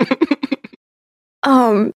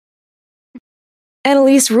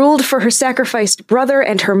 Annalise ruled for her sacrificed brother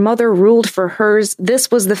and her mother ruled for hers.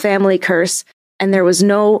 This was the family curse, and there was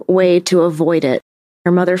no way to avoid it.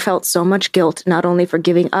 Her mother felt so much guilt, not only for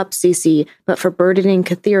giving up Cece, but for burdening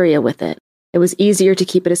Cytheria with it. It was easier to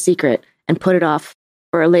keep it a secret and put it off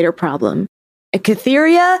for a later problem. And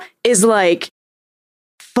Cytheria is like,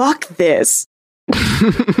 fuck this,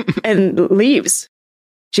 and leaves.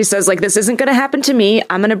 She says, like, this isn't going to happen to me.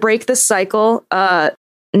 I'm going to break this cycle.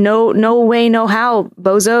 No way, no how,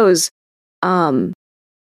 bozos. And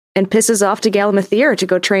pisses off to Galamathir to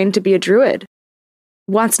go train to be a druid.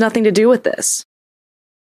 Wants nothing to do with this.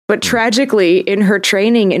 But tragically, in her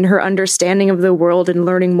training, in her understanding of the world and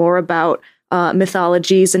learning more about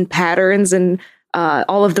mythologies and patterns and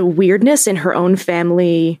all of the weirdness in her own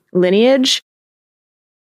family lineage,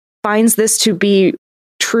 finds this to be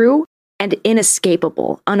true and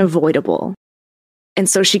inescapable, unavoidable. And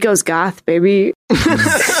so she goes goth, baby.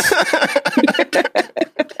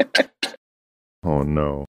 Oh,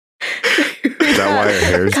 no. Is that why her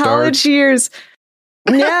hair's College dark? years.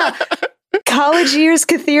 Yeah. College years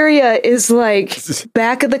Cytheria is like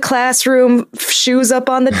back of the classroom, shoes up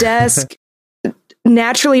on the desk,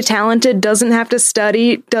 naturally talented, doesn't have to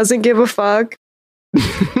study, doesn't give a fuck.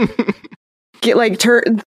 Get like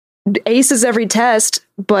aces every test,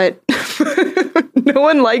 but no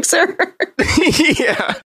one likes her.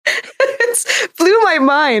 Yeah. It blew my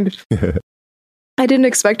mind. I didn't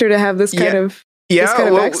expect her to have this kind of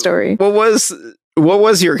backstory. What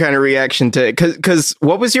was your kind of reaction to it? Because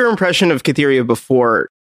what was your impression of Cytheria before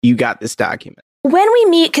you got this document? When we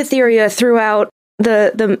meet Cytheria throughout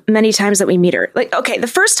the many times that we meet her, like, okay, the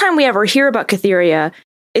first time we ever hear about Cytheria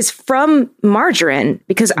is from Margarine,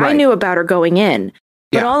 because I knew about her going in.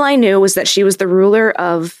 But all I knew was that she was the ruler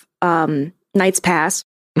of Night's Pass,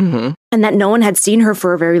 and that no one had seen her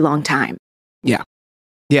for a very long time. Yeah.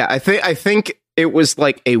 Yeah, I think it was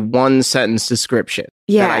like a one sentence description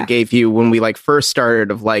that I gave you when we like first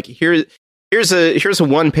started of like, here's a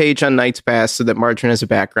one page on Night's Pass so that Margarine has a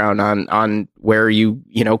background on where you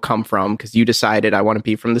come from, because you decided I want to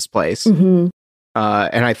be from this place. And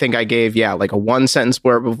I think I gave like a one sentence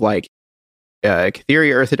blurb of like,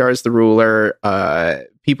 Cytheria Earthidar is the ruler.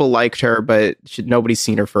 People liked her, but nobody's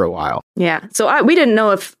seen her for a while. Yeah. So I didn't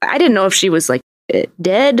know if she was like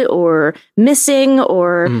dead or missing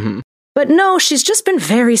or, but no, she's just been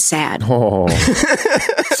very sad. Oh,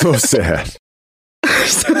 so sad.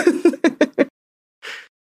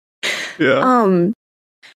 Yeah.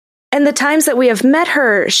 And the times that we have met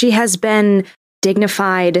her, she has been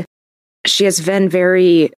dignified. She has been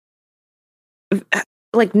very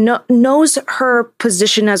knows her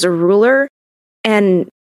position as a ruler and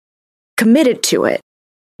committed to it.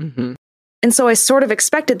 And so I sort of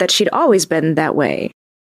expected that she'd always been that way.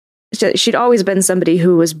 She'd always been somebody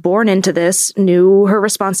who was born into this, knew her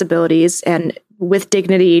responsibilities, and with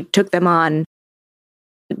dignity took them on,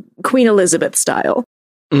 Queen Elizabeth style.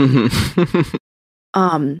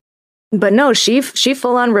 But no, she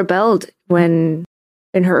full on rebelled when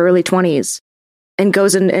in her early 20s and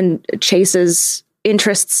goes and chases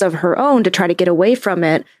interests of her own to try to get away from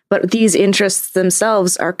it. But these interests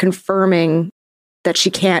themselves are confirming that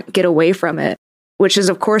she can't get away from it, which is,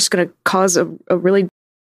 of course, going to cause a really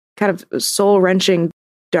kind of soul-wrenching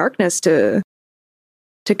darkness to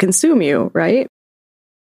consume you, right?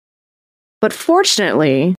 But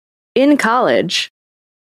fortunately, in college,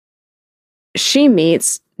 she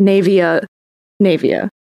meets Navia.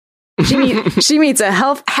 She meets a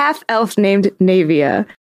half-elf named Navia,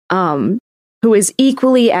 who is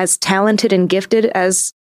equally as talented and gifted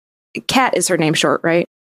as Cat is her name short, right?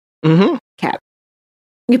 Cat.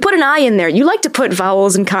 You put an I in there. You like to put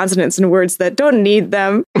vowels and consonants in words that don't need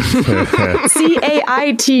them.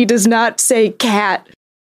 CAIT does not say cat.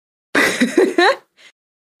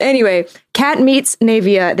 Anyway, Cat meets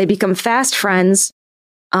Navia. They become fast friends.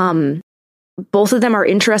 Both of them are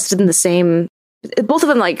interested in the same. Both of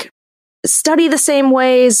them like study the same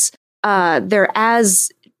ways. They're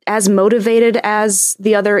as motivated as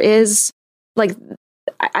the other is. Like,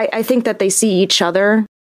 I think that they see each other.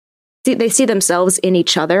 They see themselves in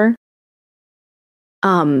each other.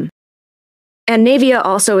 And Naevia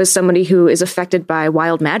also is somebody who is affected by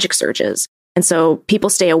wild magic surges. And so people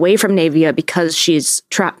stay away from Naevia because she's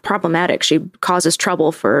problematic. She causes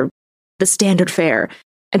trouble for the standard fare.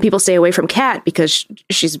 And people stay away from Kat because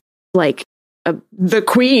she's like the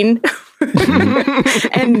queen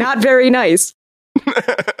and not very nice.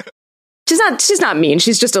 She's not mean.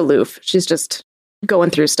 She's just aloof. She's just going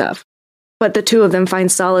through stuff. But the two of them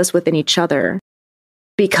find solace within each other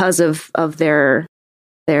because of their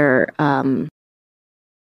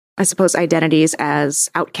I suppose identities as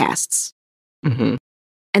outcasts. Mm-hmm.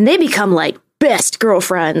 And they become like best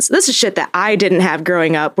girlfriends. This is shit that I didn't have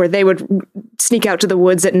growing up, where they would sneak out to the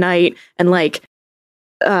woods at night and like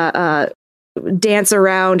dance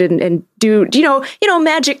around and do,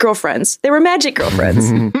 magic girlfriends. They were magic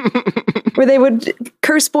girlfriends where they would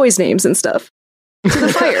curse boys' names and stuff to the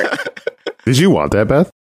fire. Did you want that,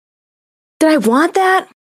 Beth? Did I want that?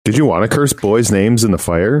 Did you want to curse boys' names in the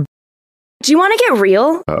fire? Do you want to get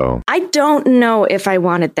real? Uh-oh. I don't know if I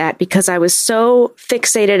wanted that because I was so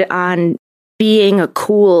fixated on being a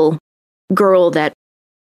cool girl that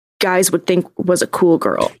guys would think was a cool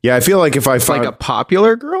girl. Yeah, I feel like if I found... Like a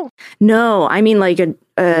popular girl? No, I mean like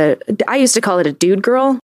I used to call it a dude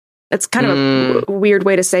girl. It's kind of a weird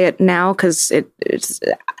way to say it now because it's...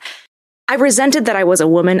 I resented that I was a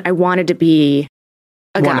woman. I wanted to be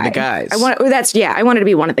a guy. One of the guys. I wanted to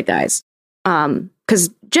be one of the guys. Because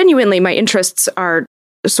genuinely my interests are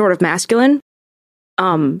sort of masculine.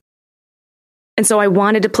 And so I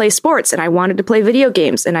wanted to play sports and I wanted to play video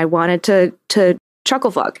games and I wanted to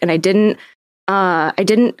chuckle fuck. And I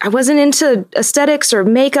wasn't into aesthetics or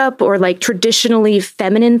makeup or like traditionally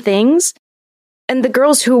feminine things. And the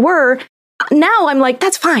girls who were, now I'm like,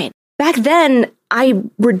 that's fine. Back then I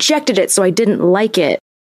rejected it, so I didn't like it.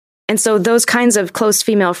 And so those kinds of close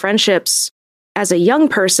female friendships as a young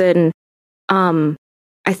person,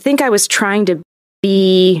 I think I was trying to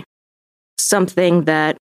be something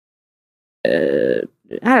that, I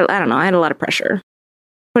don't know. I had a lot of pressure.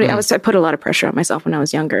 But I put a lot of pressure on myself when I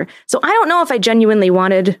was younger. So I don't know if I genuinely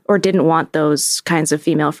wanted or didn't want those kinds of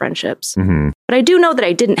female friendships. Mm-hmm. But I do know that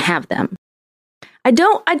I didn't have them. I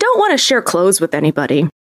don't want to share clothes with anybody.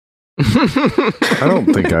 I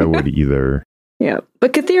don't think I would either. Yeah,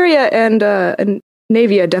 but Kytheria and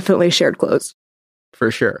Naevia definitely shared clothes. For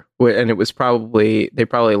sure. And it was they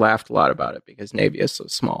probably laughed a lot about it because Naevia is so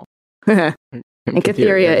small. And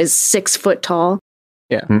Kytheria is 6 foot tall.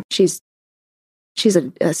 Yeah. She's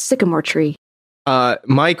a sycamore tree.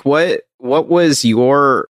 Mike, what was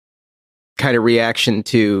your kind of reaction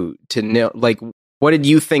to Nils? Like, what did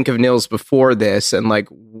you think of Nils before this? And like,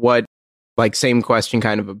 what, like, same question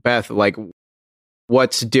kind of of Beth, like,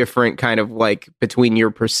 what's different kind of like between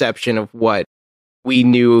your perception of what we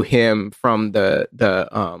knew him from the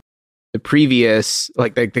previous,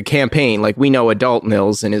 like the campaign, like we know adult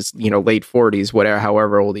Nils in his, late 40s, whatever,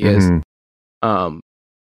 however old he is.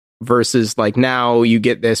 Versus like now you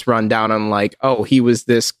get this rundown on like, oh, he was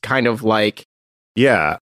this kind of like,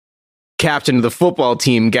 yeah, captain of the football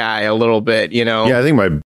team guy a little bit, Yeah, I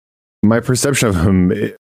think my perception of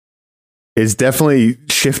him is definitely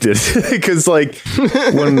shifted because like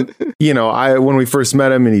when when we first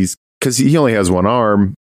met him and because he only has one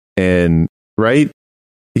arm and right,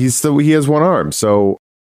 he has one arm, so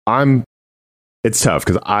it's tough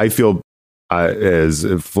because I feel. As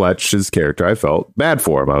Fletch's character, I felt bad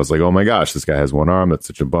for him. I was like, oh my gosh, this guy has one arm. That's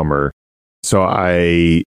such a bummer. So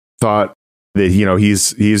I thought that,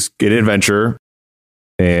 he's an adventurer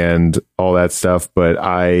and all that stuff. But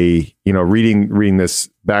reading this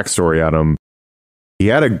backstory on him, he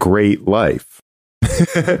had a great life.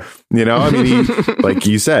 I mean, he, like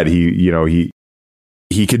you said, he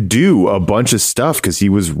could do a bunch of stuff because he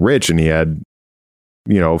was rich and he had,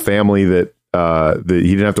 family that he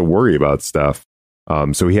didn't have to worry about stuff.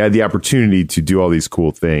 So he had the opportunity to do all these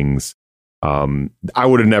cool things. I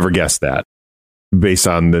would have never guessed that based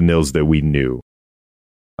on the Nils that we knew.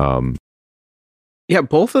 Yeah,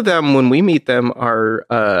 both of them, when we meet them, are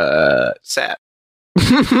sad.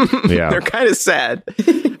 Yeah, they're kind of sad.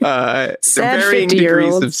 Sad varying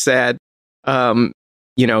degrees of sad.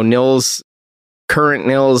 Nils, current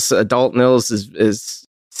Nils, adult Nils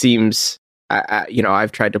seems.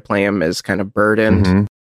 I've tried to play him as kind of burdened,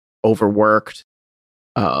 overworked.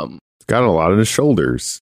 Got a lot on his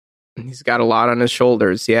shoulders. He's got a lot on his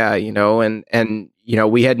shoulders, yeah. And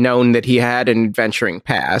we had known that he had an adventuring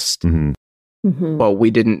past, but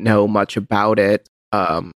we didn't know much about it.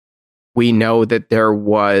 we know that there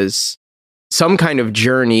was some kind of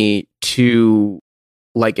journey to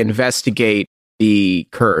like investigate the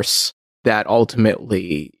curse that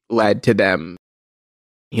ultimately led to them,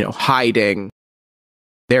 hiding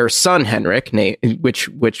their son Henrik,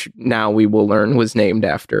 which now we will learn was named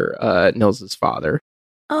after Nils's father.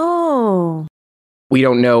 Oh. We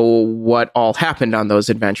don't know what all happened on those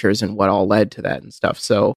adventures and what all led to that and stuff.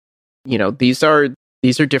 So, these are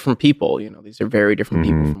different people. These are very different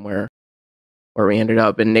people from where we ended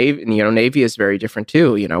up. And Navy is very different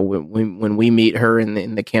too. When we meet her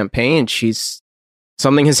in the campaign,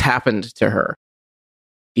 something has happened to her.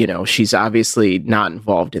 She's obviously not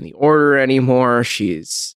involved in the order anymore.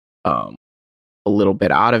 She's a little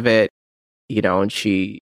bit out of it, and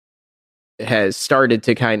she has started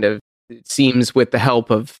to kind of, it seems with the help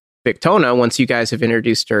of Victona, once you guys have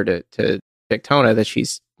introduced her to Victona, that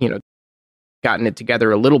she's, gotten it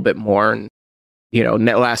together a little bit more. And,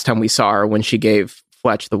 last time we saw her when she gave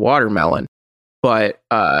Fletch the watermelon. But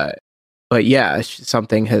yeah,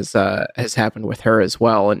 something has happened with her as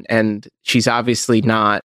well. And she's obviously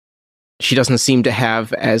she doesn't seem to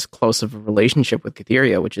have as close of a relationship with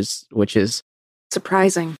Kytheria, which is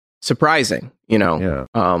surprising. Yeah.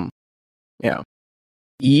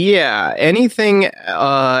 Yeah. Anything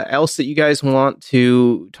else that you guys want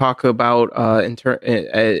to talk about in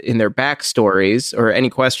their backstories, or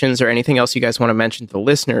any questions or anything else you guys want to mention to the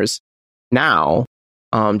listeners now,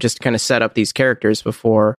 just to kind of set up these characters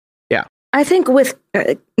before? Yeah. I think with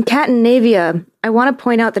Kat and Navia, I want to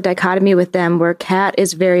point out the dichotomy with them where Kat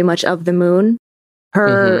is very much of the moon.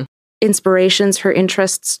 Her inspirations, her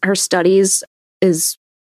interests, her studies is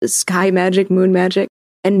sky magic, moon magic.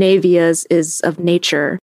 And Navia's is of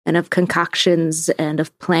nature and of concoctions and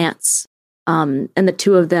of plants. And the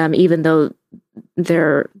two of them, even though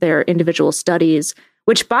their individual studies,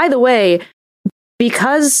 which, by the way,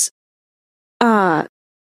 because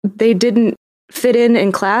they didn't fit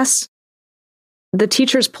in class, the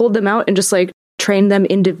teachers pulled them out and just like trained them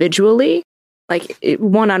individually, like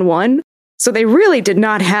one-on-one. So they really did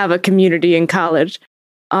not have a community in college.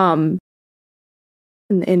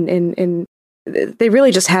 They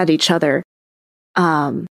really just had each other.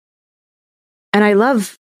 And I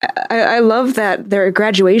love that their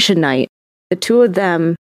graduation night, the two of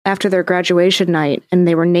them after their graduation night, and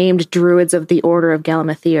they were named Druids of the Order of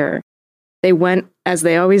Galamathir. They went, as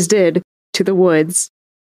they always did, to the woods.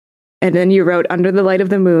 And then you wrote, under the light of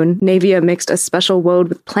the moon, Navia mixed a special woad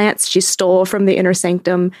with plants she stole from the inner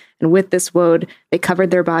sanctum, and with this woad, they covered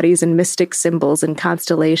their bodies in mystic symbols and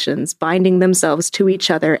constellations, binding themselves to each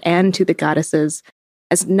other and to the goddesses.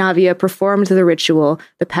 As Navia performed the ritual,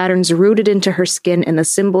 the patterns rooted into her skin, and the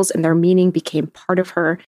symbols and their meaning became part of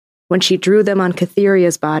her. When she drew them on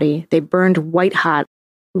Kytheria's body, they burned white-hot,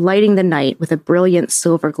 lighting the night with a brilliant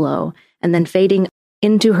silver glow, and then fading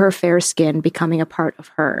into her fair skin, becoming a part of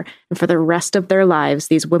her. And for the rest of their lives,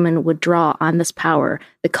 these women would draw on this power,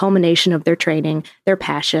 the culmination of their training, their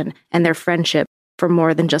passion, and their friendship for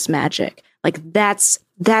more than just magic. Like that's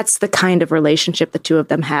the kind of relationship the two of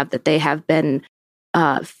them have, that they have been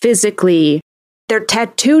physically, they're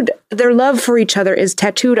tattooed, their love for each other is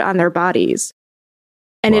tattooed on their bodies.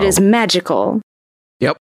 And It is magical.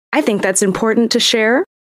 Yep. I think that's important to share.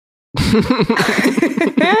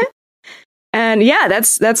 And yeah,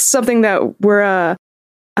 that's something that we're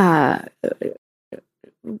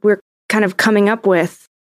kind of coming up with,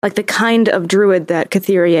 like the kind of druid that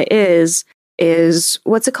Kytheria is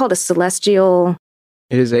what's it called? A celestial.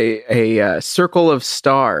 It is a circle of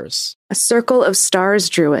stars. A circle of stars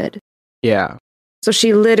druid. Yeah. So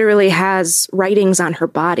she literally has writings on her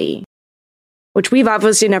body, which we've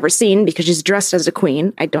obviously never seen because she's dressed as a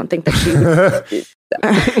queen. I don't think that she.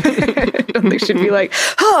 I don't think she'd be like,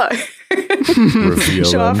 huh.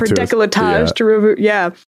 Show off her décolletage to remove.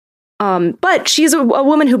 Yeah. But she's a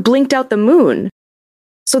woman who blinked out the moon.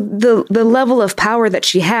 So the level of power that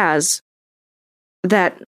she has,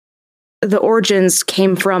 that the origins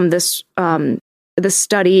came from this this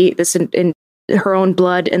study, this in her own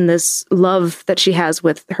blood, and this love that she has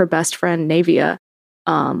with her best friend Navia.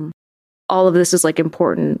 All of this is like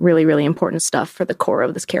important, really, really important stuff for the core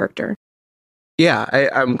of this character. Yeah,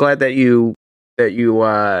 I'm glad that you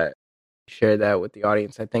share that with the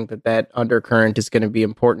audience. I think that undercurrent is going to be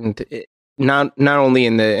important, not only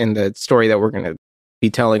in the story that we're going to be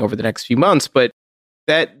telling over the next few months, but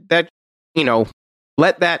that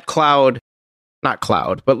let that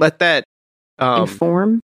let that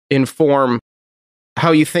inform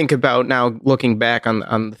how you think about now looking back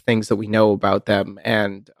on the things that we know about them.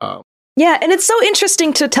 And yeah, and it's so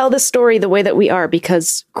interesting to tell this story the way that we are,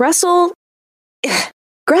 because Gressel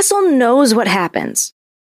knows what happens.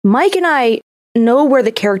 Mike and I know where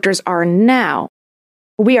the characters are now.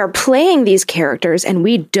 We are playing these characters and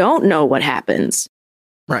we don't know what happens.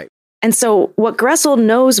 Right. And so what Gressel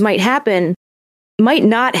knows might happen might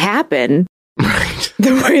not happen Right.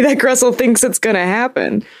 the way that Gressel thinks it's going to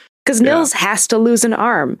happen. Because Nils has to lose an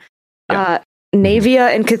arm. Yeah.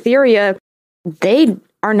 Naevia and Cytheria, they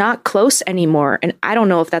are not close anymore. And I don't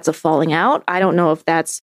know if that's a falling out. I don't know if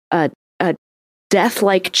that's a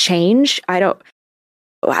death-like change.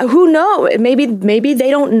 Who knows? Maybe they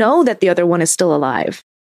don't know that the other one is still alive.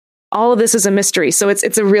 All of this is a mystery. So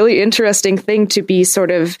it's a really interesting thing to be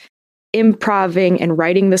sort of improving and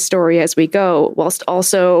writing the story as we go, whilst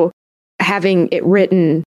also having it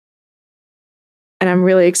written. And I'm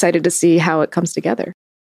really excited to see how it comes together.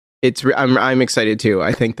 I'm excited too.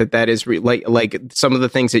 I think that is like some of the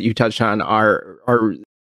things that you touched on are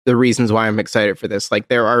the reasons why I'm excited for this. Like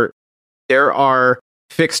there are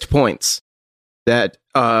fixed points that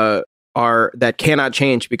that cannot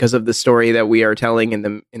change because of the story that we are telling in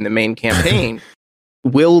the main campaign.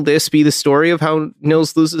 Will this be the story of how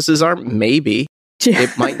Nils loses his arm? Maybe. Yeah.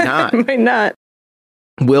 It might not. It might not.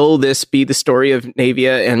 Will this be the story of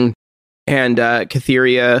Naevia and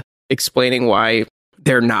Cytheria explaining why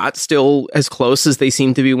they're not still as close as they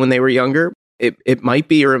seemed to be when they were younger? It might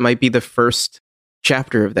be, or it might be the first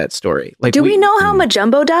chapter of that story. Like, do we know how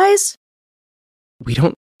Majumbo dies? We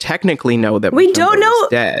don't technically know that We Majumbo don't know. is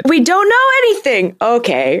dead. We don't know anything.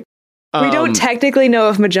 Okay. We don't technically know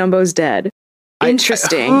if Majumbo's dead.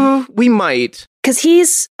 Interesting. We might.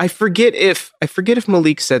 Because I forget if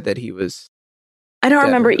Malik said that he was. I don't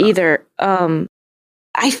remember either.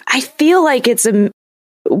 I feel like it's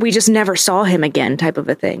we just never saw him again type of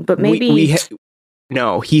a thing. But maybe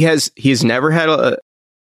no, he's never had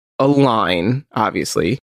a line.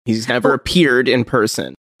 Obviously, he's never appeared in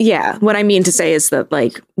person. Yeah, what I mean to say is that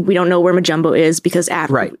like we don't know where Majumbo is because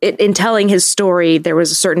after in telling his story, there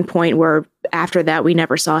was a certain point where after that we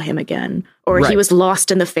never saw him again, or he was lost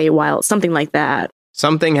in the Feywild, something like that.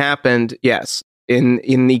 Something happened, yes,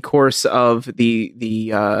 in the course of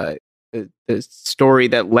the story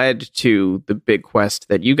that led to the big quest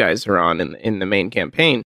that you guys are on in the main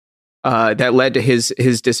campaign. That led to his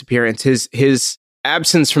disappearance, his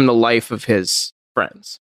absence from the life of his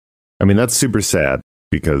friends. I mean, that's super sad.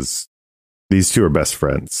 Because these two are best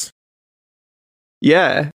friends.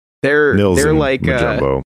 Yeah, they're like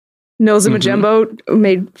Majumbo. Nils and Majumbo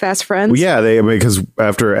made fast friends. Well, yeah, because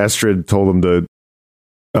after Estrid told them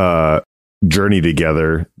to journey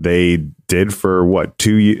together, they did for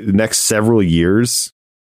the next several years.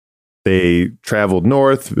 They traveled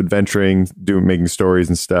north, adventuring, making stories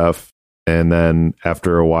and stuff, and then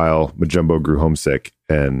after a while, Majumbo grew homesick,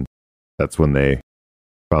 and that's when they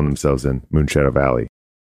found themselves in Moonshadow Valley.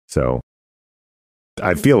 So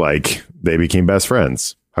I feel like they became best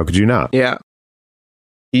friends. How could you not? Yeah.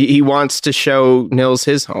 He wants to show Nils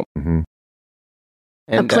his home. Mm-hmm.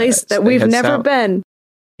 And, a place that we've never been.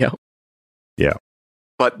 Yeah. Yeah.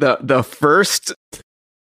 But the first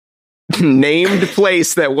named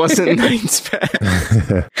place that wasn't Night's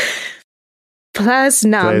Path. Place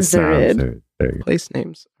Namzarid. Place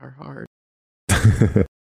names are hard.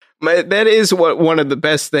 That is one of the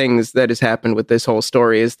best things that has happened with this whole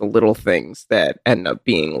story is the little things that end up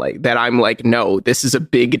being like that. I'm like, no, this is a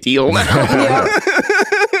big deal now.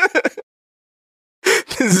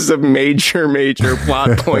 This is a major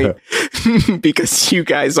plot point because you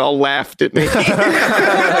guys all laughed at me.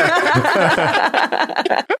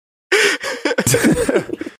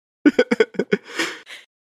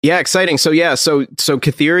 Yeah, exciting. So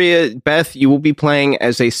Cytheria, Beth, you will be playing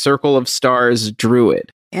as a Circle of Stars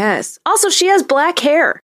druid. Yes. Also, she has black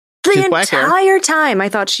hair. The entire time, I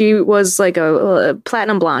thought she was like a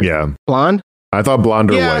platinum blonde. Yeah. Blonde? I thought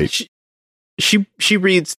blonde or white. She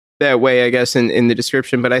reads that way, I guess, in the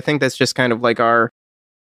description, but I think that's just kind of like our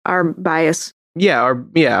bias. Yeah,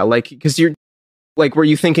 like, because you're, like, were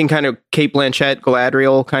you thinking kind of Cate Blanchett,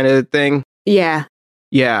 Galadriel kind of thing? Yeah.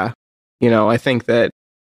 Yeah. I think that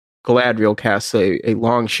Galadriel casts a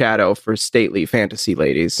long shadow for stately fantasy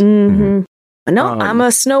ladies. Mm-hmm. No, I'm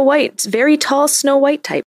a Snow White, very tall Snow White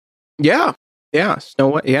type. Yeah, Snow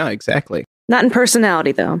White. Yeah, exactly. Not in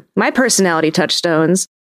personality, though. My personality touchstones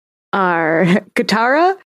are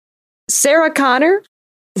Katara, Sarah Connor,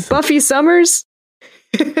 Buffy Summers,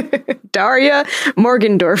 Daria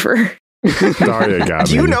Morgendorfer. Daria got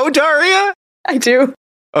me. Do you know Daria? I do.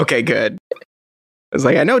 Okay, good. I was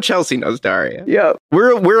like, I know Chelsea knows Daria. Yep.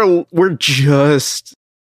 We're just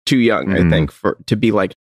too young, I think, to be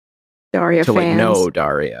like Daria to fans. Like know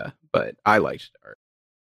Daria, but I liked Daria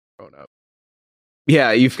growing up.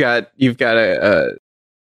 Yeah, you've got a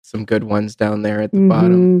some good ones down there at the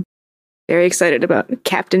bottom. Very excited about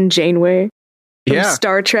Captain Janeway from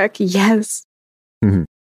Star Trek. Yes. Mm-hmm.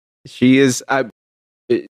 She is.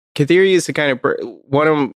 Kathiri is the kind of one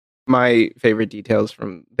of my favorite details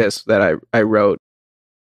from this that I wrote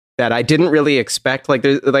that I didn't really expect. Like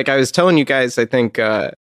I was telling you guys, I think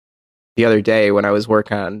the other day when I was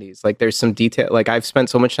working on these, like there's some detail. Like I've spent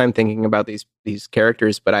so much time thinking about these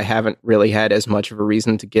characters, but I haven't really had as much of a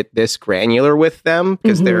reason to get this granular with them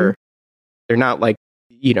because they're not like,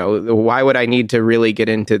 you know, why would I need to really get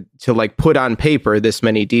into like put on paper this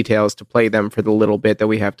many details to play them for the little bit that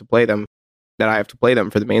we have to play them, that I have to play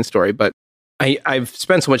them for the main story. But I've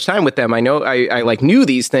spent so much time with them. I know I like knew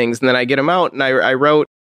these things, and then I get them out, and I wrote,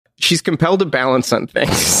 she's compelled to balance on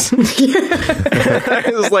things.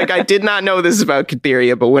 I was like, I did not know this about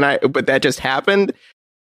Katheria, but that just happened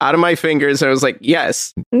out of my fingers. I was like,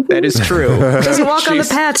 yes, that is true. She doesn't walk on the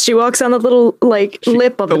path. She walks on the little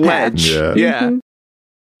lip of the ledge. path. Yeah.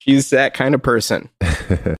 She's that kind of person.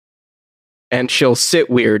 And she'll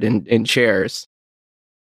sit weird in chairs.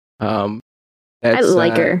 I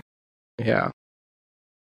like her. Yeah.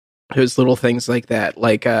 There's little things like that.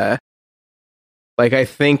 Like I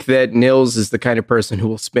think that Nils is the kind of person who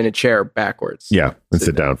will spin a chair backwards. Yeah, and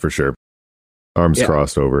sit down for sure. Arms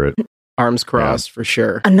crossed over it. Arms crossed for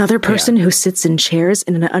sure. Another person who sits in chairs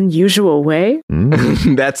in an unusual way.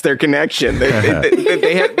 That's their connection. They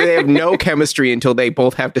have no chemistry until they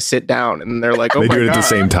both have to sit down, and they're like, "Oh my God!" They do it at the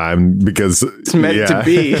same time because it's meant to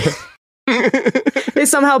be. They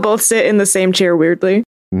somehow both sit in the same chair weirdly,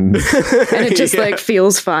 and it just like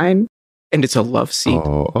feels fine. And it's a love seat.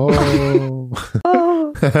 Oh.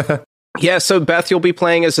 Yeah, so Beth, you'll be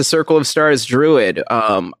playing as a Circle of Stars druid.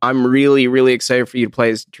 I'm really, really excited for you to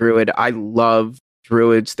play as druid. I love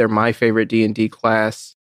druids. They're my favorite D&D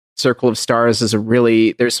class. Circle of Stars is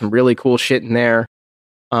there's some really cool shit in there.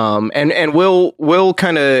 And we'll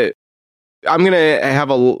kind of, I'm going to have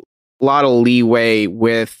a lot of leeway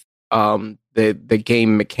with the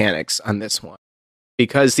game mechanics on this one.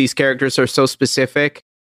 Because these characters are so specific,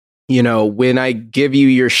 you know, when I give you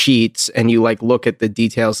your sheets and you like look at the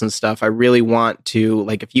details and stuff, I really want to,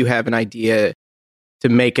 like, if you have an idea to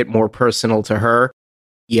make it more personal to her,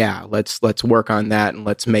 yeah, let's work on that and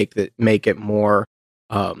let's make it more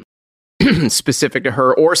specific to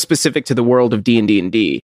her or specific to the world of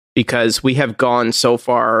D&D, because we have gone so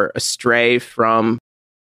far astray from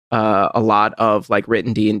a lot of like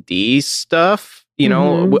written D&D stuff, you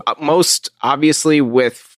know, most obviously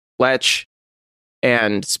with Fletch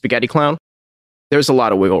and Spaghetti Clown, there's a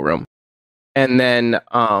lot of wiggle room. And then,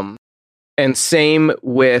 and same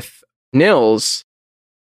with Nils,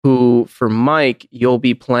 who for Mike, you'll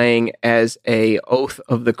be playing as a Oath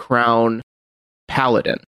of the Crown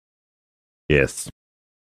paladin. Yes.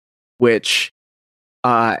 Which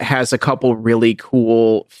has a couple really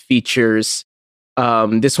cool features.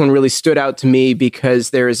 This one really stood out to me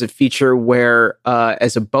because there is a feature where,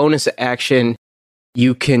 as a bonus action,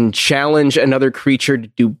 you can challenge another creature to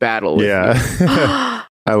do battle with you. I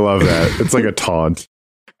love that. It's like a taunt.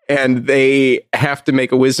 And they have to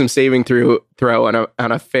make a wisdom saving throw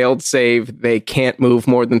on a failed save. They can't move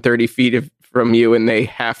more than 30 feet from you, and they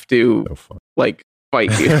have to like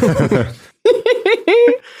fight you.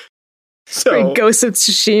 So like Ghost of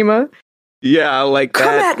Tsushima. Yeah, like come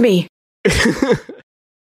at me.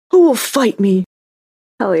 Who will fight me?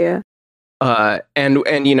 Hell yeah.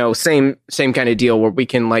 And you know, same kind of deal where we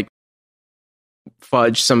can like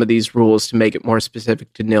fudge some of these rules to make it more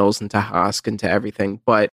specific to Nils and to Hask and to everything.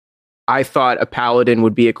 But I thought a paladin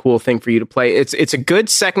would be a cool thing for you to play. It's a good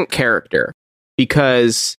second character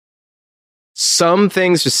because some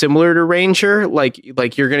things are similar to Ranger, like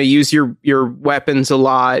you're going to use your weapons a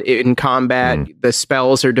lot in combat. The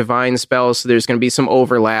spells are divine spells, so there's going to be some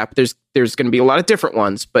overlap. There's going to be a lot of different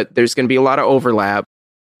ones, but there's going to be a lot of overlap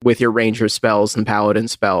with your Ranger spells and paladin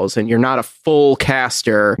spells, and you're not a full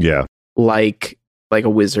caster, like a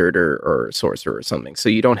wizard or a sorcerer or something. So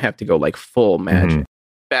you don't have to go like full magic.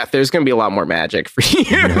 Beth, there's going to be a lot more magic for you.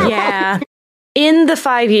 Yeah. In the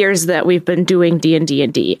 5 years that we've been doing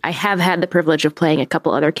D&D, I have had the privilege of playing a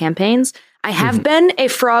couple other campaigns. I have been a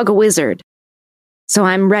frog wizard, so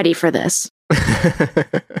I'm ready for this.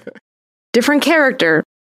 Different character,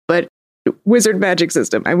 but wizard magic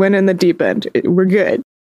system. I went in the deep end. We're good.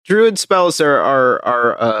 Druid spells are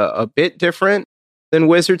a bit different than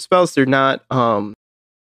wizard spells. They're not, obviously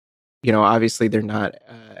they're not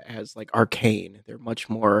as like arcane. They're much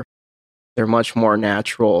more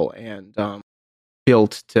natural and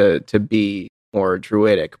built to be more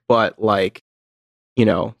druidic. But like, you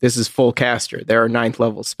know, this is full caster. There are 9th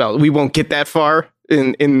level spells. We won't get that far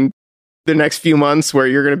in the next few months where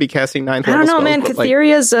you're going to be casting 9th level I don't know, spells, man.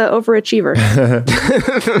 Catheria's overachiever.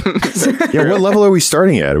 Yeah, what level are we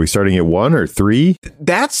starting at? Are we starting at 1 or 3?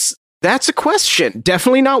 That's a question.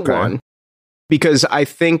 Definitely not 1, because I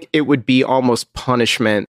think it would be almost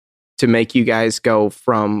punishment to make you guys go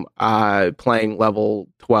from playing level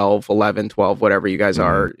 12, 11, 12, whatever you guys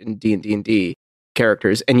are in D&D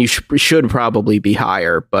characters, and you should probably be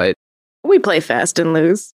higher, but we play fast and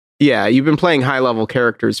lose. Yeah, you've been playing high level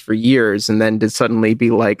characters for years, and then to suddenly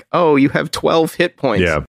be like, oh, you have 12 hit points.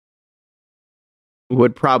 Yeah.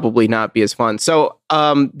 Would probably not be as fun. So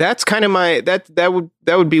that's kind of my that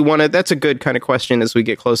would be that's a good kind of question as we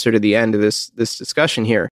get closer to the end of this discussion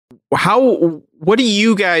here. What do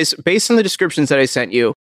you guys, based on the descriptions that I sent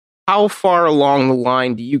you, how far along the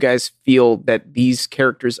line do you guys feel that these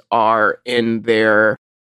characters are in their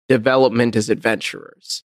development as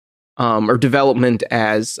adventurers? Or development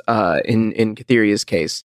as in Catheria's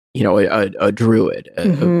case, a druid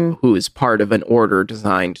who is part of an order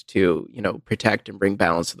designed to, protect and bring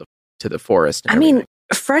balance to the forest. I mean,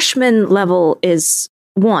 freshman level is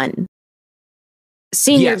 1.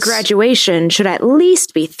 Senior graduation should at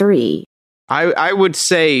least be 3. I would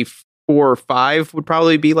say 4 or 5 would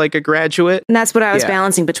probably be like a graduate. And that's what I was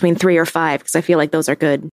balancing between 3 or 5, because I feel like those are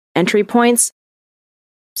good entry points.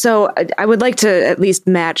 So I would like to at least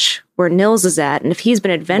match where Nils is at, and if he's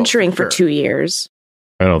been adventuring for 2 years.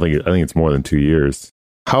 I think it's more than 2 years.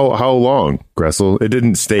 How long, Gressel? It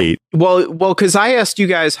didn't state. Well, because I asked you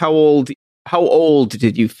guys how old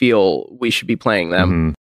did you feel we should be playing them?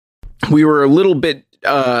 Mm-hmm. We were a little bit.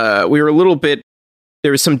 There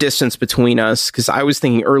was some distance between us because I was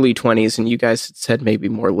thinking early 20s, and you guys had said maybe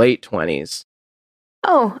more late 20s.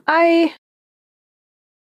 Oh,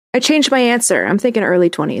 I changed my answer. I'm thinking early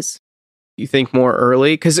 20s. You think more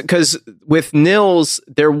early? Because with Nils,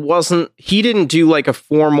 he didn't do like a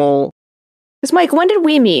formal... Because Mike, when did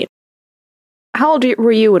we meet? How old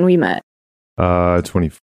were you when we met?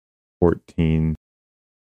 2014,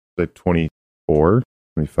 like 24,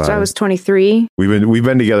 25. So I was 23. We've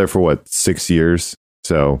been together for what, 6 years?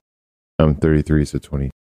 So I'm 33, so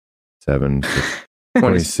 27,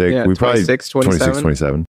 26. Yeah, we probably 26,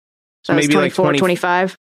 27. So maybe 24, like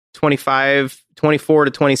 25. 25, 24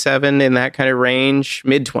 to 27 in that kind of range.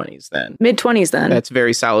 Mid-20s then. Mid-20s then. That's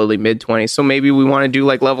very solidly mid-20s. So maybe we want to do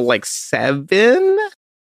like level like 7?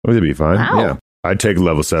 Would be fine. Wow. Yeah. I'd take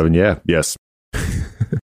level 7. Yeah. Yes.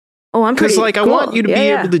 Oh, I'm pretty cool. I want you to be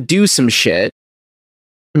able to do some shit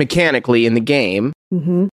mechanically in the game.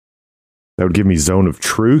 Mm-hmm. That would give me Zone of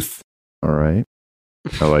Truth. All right.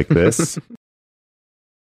 I like this.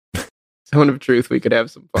 Zone of Truth. We could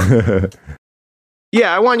have some fun.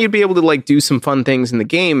 Yeah, I want you to be able to like do some fun things in the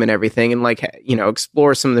game and everything, and like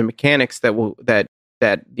explore some of the mechanics that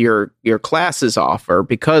your classes offer,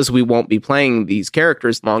 because we won't be playing these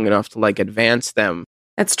characters long enough to like advance them.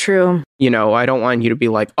 That's true. I don't want you to be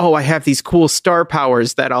like, oh, I have these cool star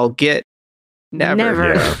powers that I'll get.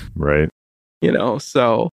 Never. Yeah, right.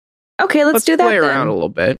 So okay, let's do that. Play around a little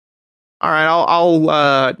bit. All right, I'll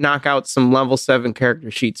knock out some level 7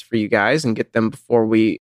 character sheets for you guys and get them before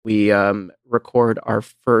we record our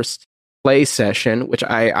first play session, which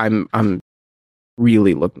I'm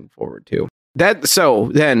really looking forward to. So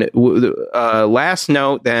then last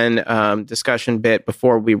note, then discussion bit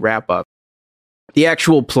before we wrap up. The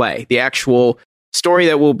actual play, the actual story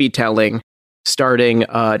that we'll be telling starting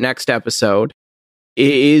next episode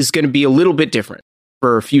is going to be a little bit different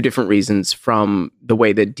for a few different reasons from the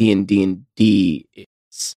way that D&D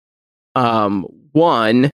is.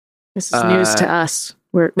 One, this is news to us.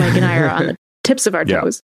 Mike and I are on the tips of our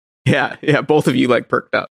toes. Yeah. Both of you like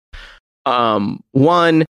perked up.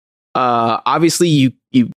 One, obviously you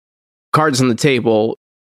cards on the table.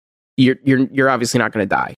 You're obviously not going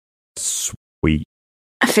to die. Sweet.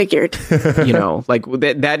 I figured. Like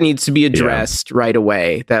that needs to be addressed right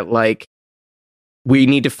away. That like we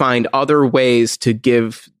need to find other ways to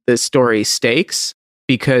give this story stakes,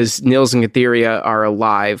 because Nils and Catheria are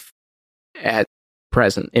alive in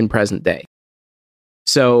present day.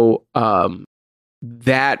 So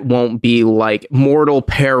that won't be like mortal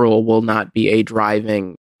peril will not be a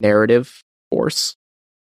driving narrative force.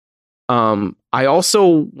 I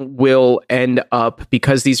also will end up,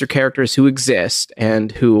 because these are characters who exist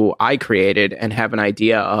and who I created and have an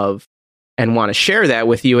idea of and want to share that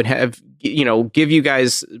with you and have, give you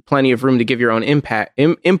guys plenty of room to give your own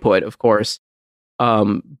input, of course.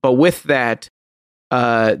 But with that,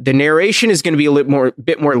 the narration is going to be a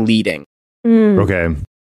bit more leading. Okay.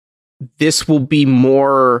 This will be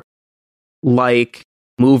more like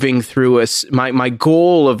moving through my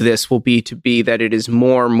goal of this will be that it is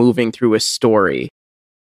more moving through a story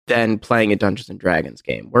than playing a Dungeons and Dragons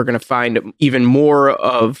game. We're going to find even more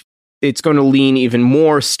of, it's going to lean even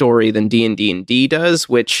more story than D&D does,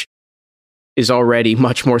 which is already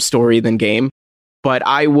much more story than game. But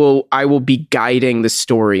I will be guiding the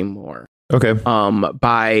story more. Okay.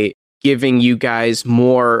 By giving you guys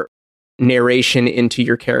more narration into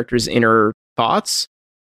your character's inner thoughts,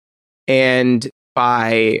 and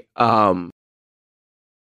by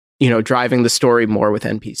driving the story more with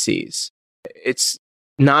NPCs. It's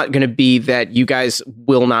not going to be that you guys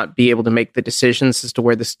will not be able to make the decisions as to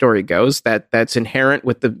where the story goes. That's inherent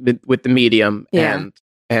with the medium,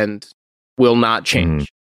 and will not change.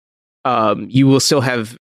 You will still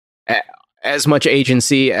have as much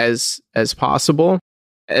agency as possible,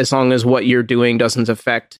 as long as what you're doing doesn't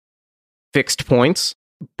affect fixed points.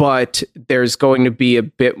 But there's going to be a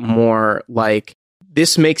bit more like,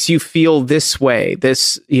 this makes you feel this way.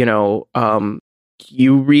 This, you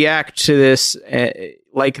react to this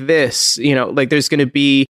like this. Like there's going to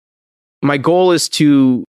be. My goal is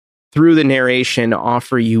to, through the narration,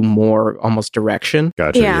 offer you more almost direction.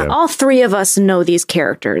 Gotcha. Yeah, all three of us know these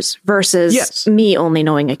characters versus me only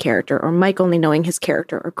knowing a character, or Mike only knowing his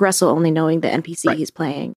character, or Gressel only knowing the NPC he's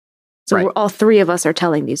playing. So all three of us are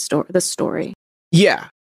telling the story. Yeah.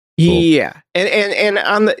 Cool. Yeah. And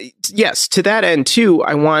on the, yes, to that end too,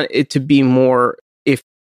 I want it to be more,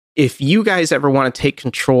 if you guys ever want to take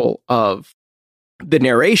control of the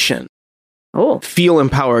narration, feel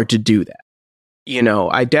empowered to do that.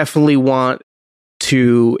 I definitely want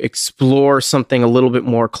to explore something a little bit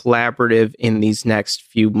more collaborative in these next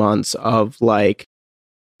few months of like,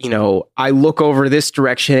 I look over this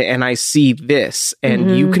direction and I see this,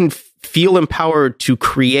 and you can feel empowered to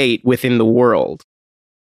create within the world.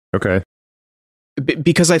 Okay.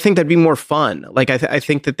 Because I think that'd be more fun. Like, I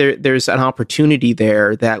think that there's an opportunity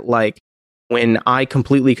there that, like, when I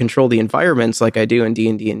completely control the environments like I do in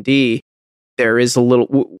D&D, there is a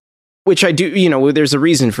little, which I do, there's a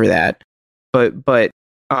reason for that. But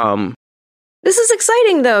this is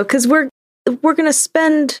exciting though, because we're going to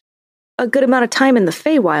spend a good amount of time in the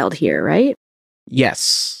Feywild here, right?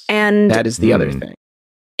 Yes. And that is the other thing.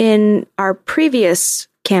 In our previous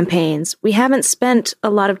campaigns, we haven't spent a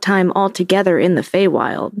lot of time all together in the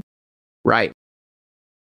Feywild. Right.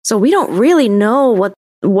 So we don't really know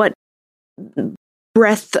what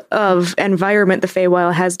breadth of environment the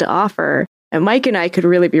Feywild has to offer. And Mike and I could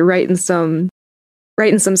really be writing some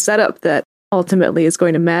setup that ultimately is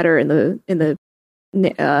going to matter in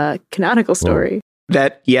the canonical story.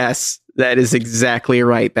 That is exactly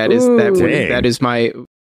right. That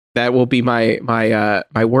will be my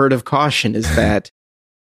word of caution, is that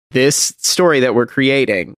this story that we're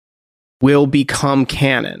creating will become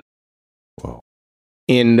canon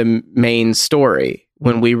in the main story.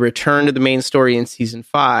 When we return to the main story in season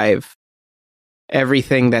 5,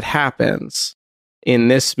 everything that happens in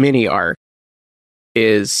this mini arc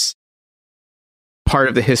is part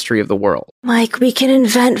of the history of the world. Mike, we can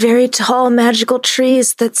invent very tall magical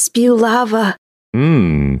trees that spew lava. Or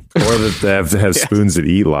that they have to have spoons that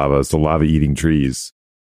eat lava. It's the lava eating trees.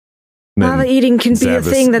 Lava eating can be a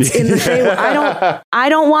thing that's in the Feywild. I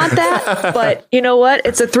don't want that, but you know what?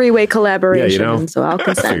 It's a 3-way collaboration, so I'll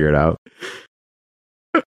consent. Figure it out.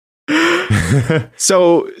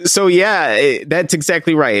 So yeah, that's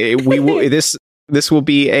exactly right. We will this will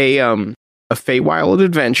be a Feywild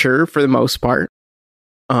adventure for the most part.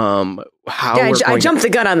 I jumped the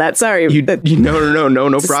gun on that. Sorry.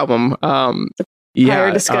 No problem.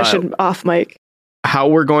 Higher discussion off mic. How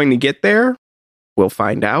we're going to get there, we'll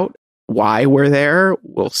find out. Why we're there,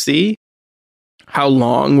 we'll see. How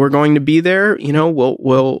long we're going to be there,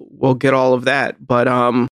 we'll get all of that. But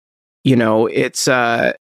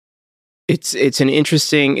it's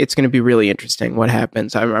going to be really interesting what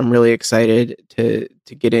happens. I'm really excited to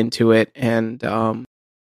get into it and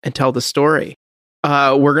tell the story.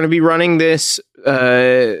 We're going to be running this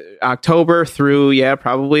October through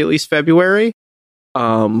probably at least February.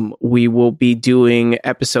 We will be doing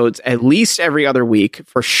episodes at least every other week,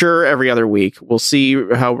 for sure every other week. We'll see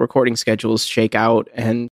how recording schedules shake out,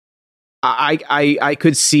 and I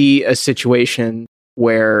could see a situation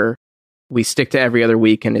where we stick to every other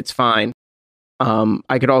week and it's fine.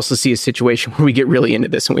 I could also see a situation where we get really into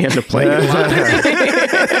this and we end up playing a lot.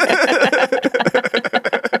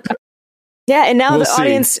 Yeah, and now the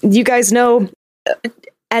audience, you guys know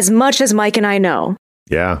as much as Mike and I know.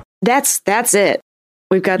 Yeah. That's it.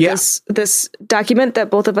 We've got this document that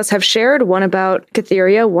both of us have shared, one about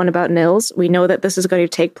Catheria, one about Nils. We know that this is going to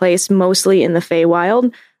take place mostly in the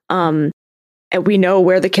Feywild. And we know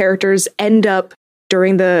where the characters end up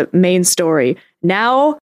during the main story.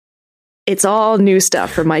 Now, it's all new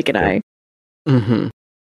stuff for Mike and I. Mm-hmm.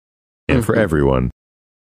 And for everyone.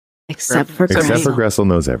 Except for Gressel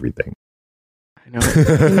knows everything. I know.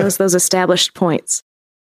 He knows those established points,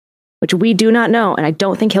 which we do not know, and I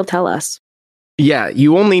don't think he'll tell us. Yeah,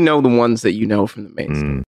 you only know the ones that you know from the main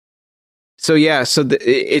story. So yeah,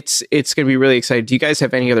 it's going to be really exciting. Do you guys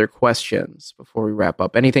have any other questions before we wrap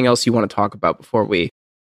up? Anything else you want to talk about before we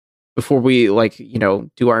like, you know,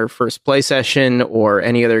 do our first play session, or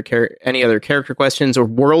any other character questions or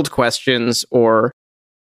world questions, or,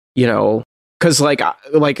 you know, because like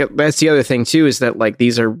that's the other thing too, is that like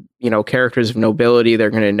these are, you know, characters of nobility. They're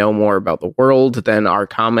going to know more about the world than our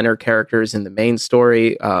commoner characters in the main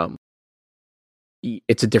story.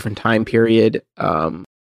 It's a different time period.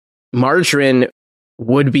 Margarine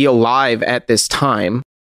would be alive at this time.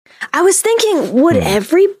 I was thinking, would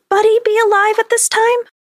everybody be alive at this time?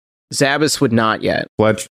 Zabbis would not yet.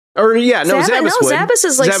 Fletch. Or yeah, no, Zabbis would. Zabbis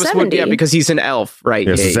is like 70. Would, yeah, because he's an elf, right?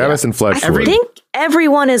 Yeah, so Zabbis and Fletch. I think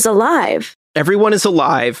everyone is alive. Everyone is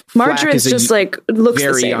alive. Margarine's just like looks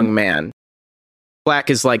very the same. Young man. Flack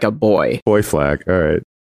is like a boy. Boy Flack. All right.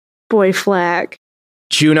 Boy Flack.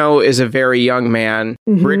 Juno is a very young man.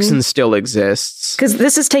 Brixton still exists. Because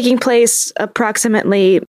this is taking place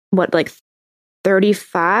approximately, like 30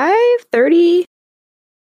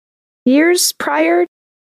 years prior?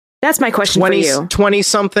 That's my question for you.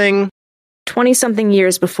 20-something? 20-something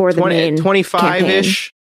years before the main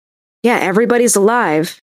 25-ish? Yeah, everybody's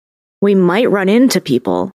alive. We might run into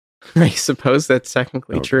people. I suppose that's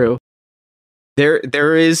technically true.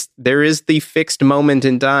 There is the fixed moment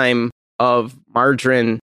in time of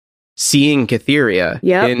Margarine seeing Cytheria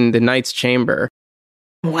in the Knight's Chamber.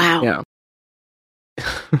 Wow.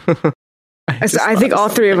 Yeah. I think all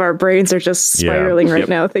three of our brains are just spiraling right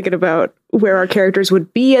now, thinking about where our characters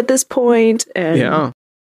would be at this point. And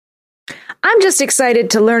I'm just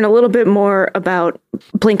excited to learn a little bit more about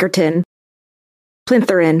Plintherin.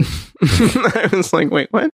 I was like, wait,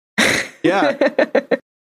 what? Yeah.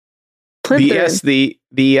 Plintherin.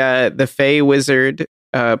 The Fey wizard,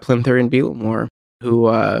 Plintherin Beelemore,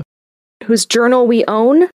 whose journal we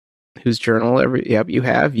own. Whose journal you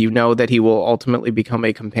have. You know that he will ultimately become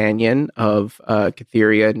a companion of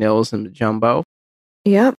Cytheria, Nils, and Jumbo.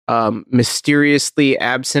 Yep. Mysteriously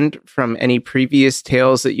absent from any previous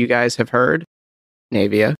tales that you guys have heard.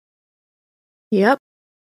 Naevia. Yep.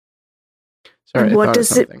 Sorry, and what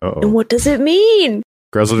does it mean?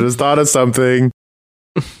 Gressel just thought of something.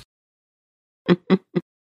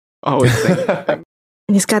 Always thinking.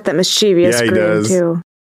 He's got that mischievous grin too.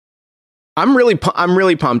 I'm really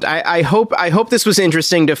pumped. I hope this was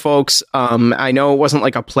interesting to folks. I know it wasn't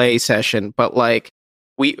like a play session, but like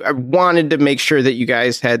I wanted to make sure that you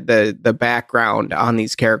guys had the background on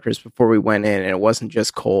these characters before we went in, and it wasn't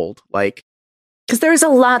just cold. Like, because there's a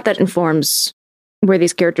lot that informs where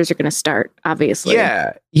these characters are going to start, obviously.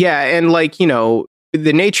 Yeah, and like, you know,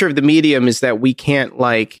 the nature of the medium is that we can't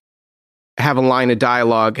like have a line of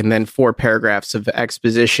dialogue and then 4 paragraphs of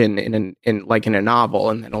exposition in a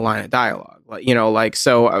novel and then a line of dialogue, like, you know, like,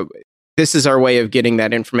 so this is our way of getting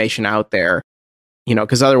that information out there, you know,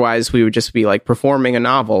 because otherwise we would just be like performing a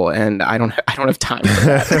novel, and I don't have time for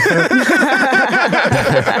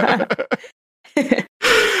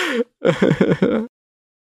that.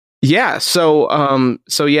 Yeah, so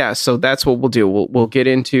that's what we'll do. We'll get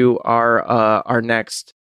into our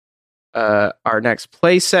next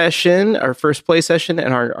play session, our first play session,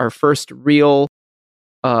 and our first real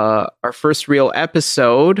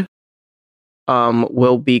episode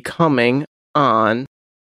will be coming on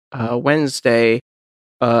Wednesday,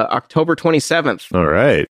 October 27th. All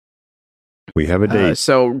right, we have a date.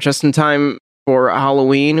 So just in time for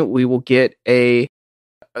Halloween, we will get a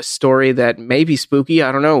story that may be spooky.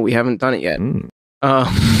 I don't know. We haven't done it yet.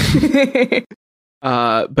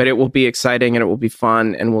 But it will be exciting and it will be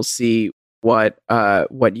fun, and we'll see what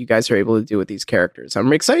you guys are able to do with these characters.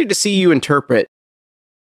 I'm excited to see you interpret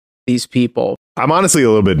these people. I'm honestly a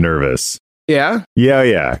little bit nervous. Yeah?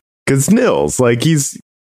 Yeah. Because Nils, like, he's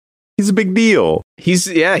a big deal. He's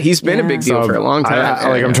been a big deal for a long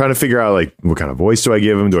time. I'm trying to figure out like what kind of voice do I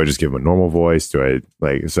give him? Do I just give him a normal voice? Do I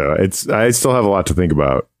like? So I still have a lot to think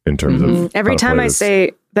about in terms of every time I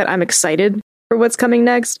say that I'm excited for what's coming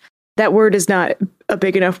next. That word is not a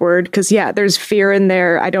big enough word, because there's fear in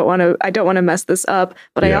there. I don't want to mess this up,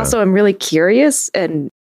 but I also am really curious and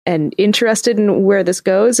interested in where this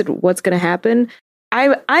goes and what's going to happen.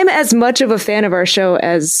 I'm as much of a fan of our show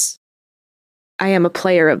as I am a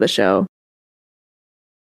player of the show.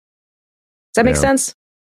 Does that make sense?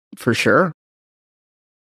 For sure.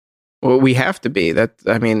 Well, we have to be. We're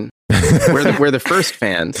the first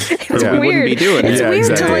fans. It's we weird. Wouldn't be doing it's it.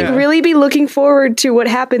 weird to really be looking forward to what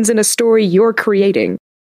happens in a story you're creating.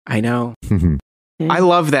 I know. I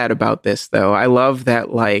love that about this, though. I love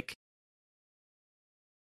that, like,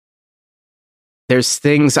 there's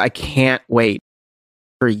things I can't wait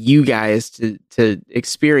for you guys to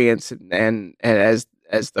experience and as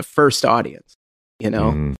the first audience, you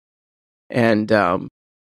know? And,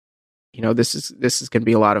 you know, this is going to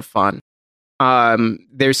be a lot of fun.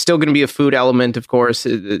 There's still going to be a food element, of course.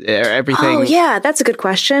 Everything. Oh, yeah, that's a good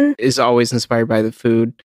question. Is always inspired by the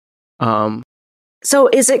food.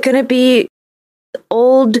 So is it going to be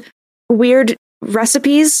old, weird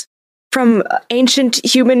recipes from ancient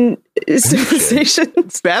human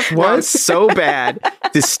civilizations? Beth wants so bad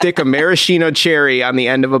to stick a maraschino cherry on the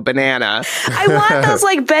end of a banana. I want those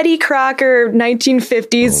like Betty Crocker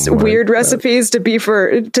 1950s weird recipes to be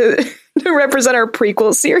to represent our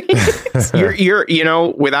prequel series. You're you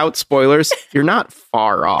know, without spoilers, you're not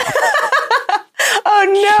far off.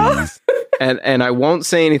 Oh no. Jeez. And I won't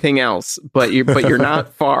say anything else, but you're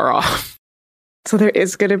not far off. So there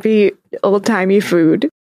is going to be old-timey food.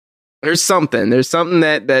 There's something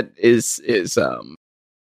that is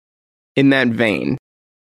in that vein,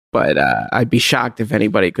 but I'd be shocked if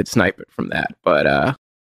anybody could snipe it from that.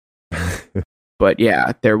 But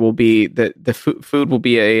yeah, there will be the food will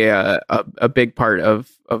be a big part of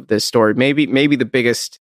this story. Maybe the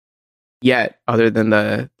biggest yet, other than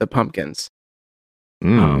the pumpkins.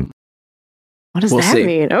 What does that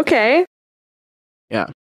mean? Okay. Yeah,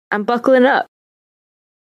 I'm buckling up.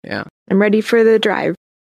 Yeah, I'm ready for the drive.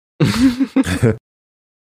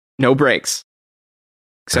 No breaks,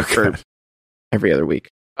 except for every other week.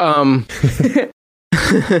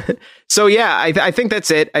 So yeah, I think that's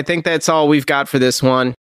it. I think that's all we've got for this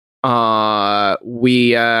one. I'm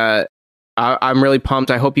really pumped.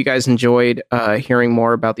 I hope you guys enjoyed hearing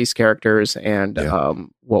more about these characters and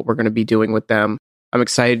what we're going to be doing with them. I'm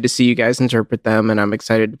excited to see you guys interpret them, and I'm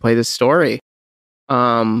excited to play this story.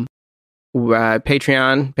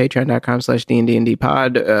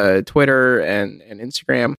 patreon.com/DND&D-pod, Twitter and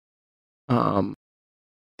Instagram. Do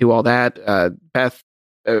all that. Beth,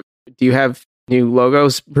 do you have new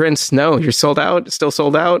logos, Prince? No, you're sold out. Still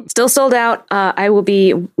sold out. Still sold out.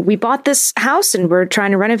 We bought this house and we're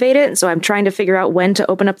trying to renovate it. So I'm trying to figure out when to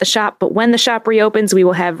open up the shop. But when the shop reopens, we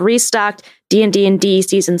will have restocked D&D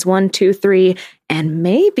seasons 1, 2, 3, and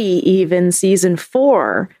maybe even season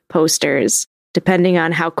 4 posters, depending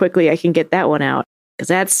on how quickly I can get that one out.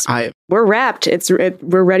 Because we're wrapped.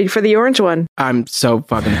 We're ready for the orange one. I'm so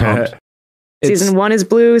fucking pumped. Season 1 is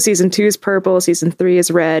blue, season 2 is purple, season 3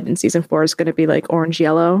 is red, and season 4 is going to be like orange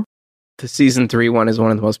yellow. The season 3 one is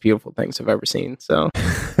one of the most beautiful things I've ever seen. So,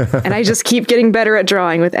 and I just keep getting better at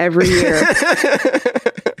drawing with every year.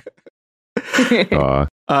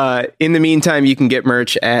 In the meantime, you can get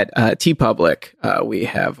merch at TeePublic. We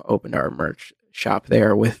have opened our merch shop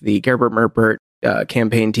there with the Gerbert Merpert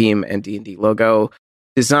campaign team and D&D logo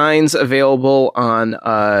designs available on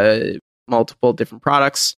multiple different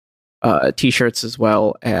products. T-shirts as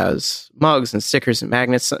well as mugs and stickers and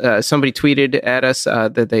magnets. Somebody tweeted at us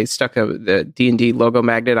that they stuck the D&D logo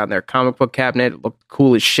magnet on their comic book cabinet. It looked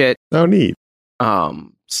cool as shit. Oh, neat.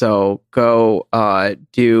 So go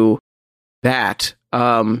do that.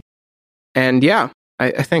 And yeah,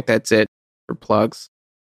 I think that's it for plugs.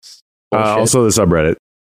 Also the subreddit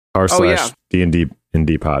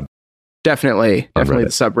r/D&D pod. Definitely the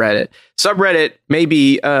subreddit. Subreddit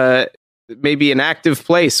maybe an active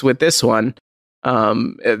place with this one.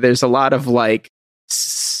 There's a lot of like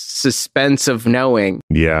suspense of knowing.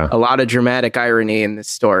 Yeah. A lot of dramatic irony in this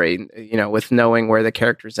story, you know, with knowing where the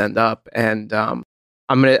characters end up. And I'm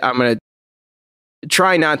gonna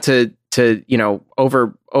try not to you know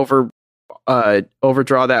overdraw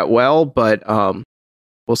that well, but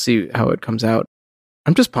we'll see how it comes out.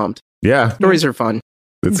 I'm just pumped. Yeah. Stories are fun.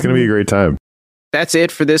 It's gonna be a great time. That's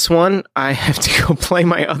it for this one. I have to go play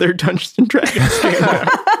my other Dungeons and Dragons game now.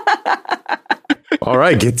 All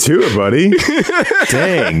right, get to it, buddy.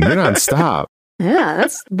 Dang, you're non-stop. Yeah,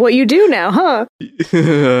 that's what you do now, huh?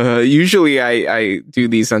 Usually I do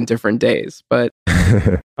these on different days, but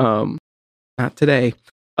not today.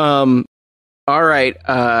 All right,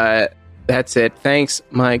 that's it. Thanks,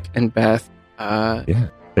 Mike and Beth. Yeah,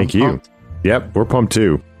 thank you. Pumped. Yep, we're pumped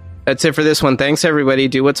too. That's it for this one. Thanks, everybody.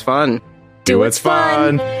 Do what's fun. Do what's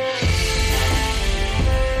fun.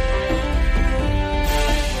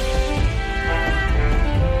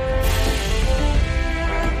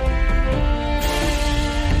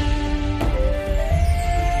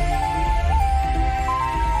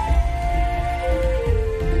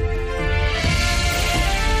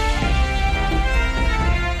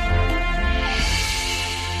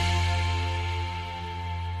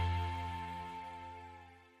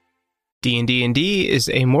 D&D is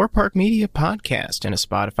a Moorpark Media podcast and a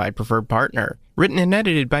Spotify preferred partner. Written and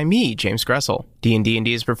edited by me, James Gressel.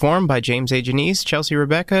 D&D is performed by James A. Janice, Chelsea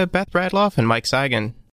Rebecca, Beth Bradloff, and Mike Seigan.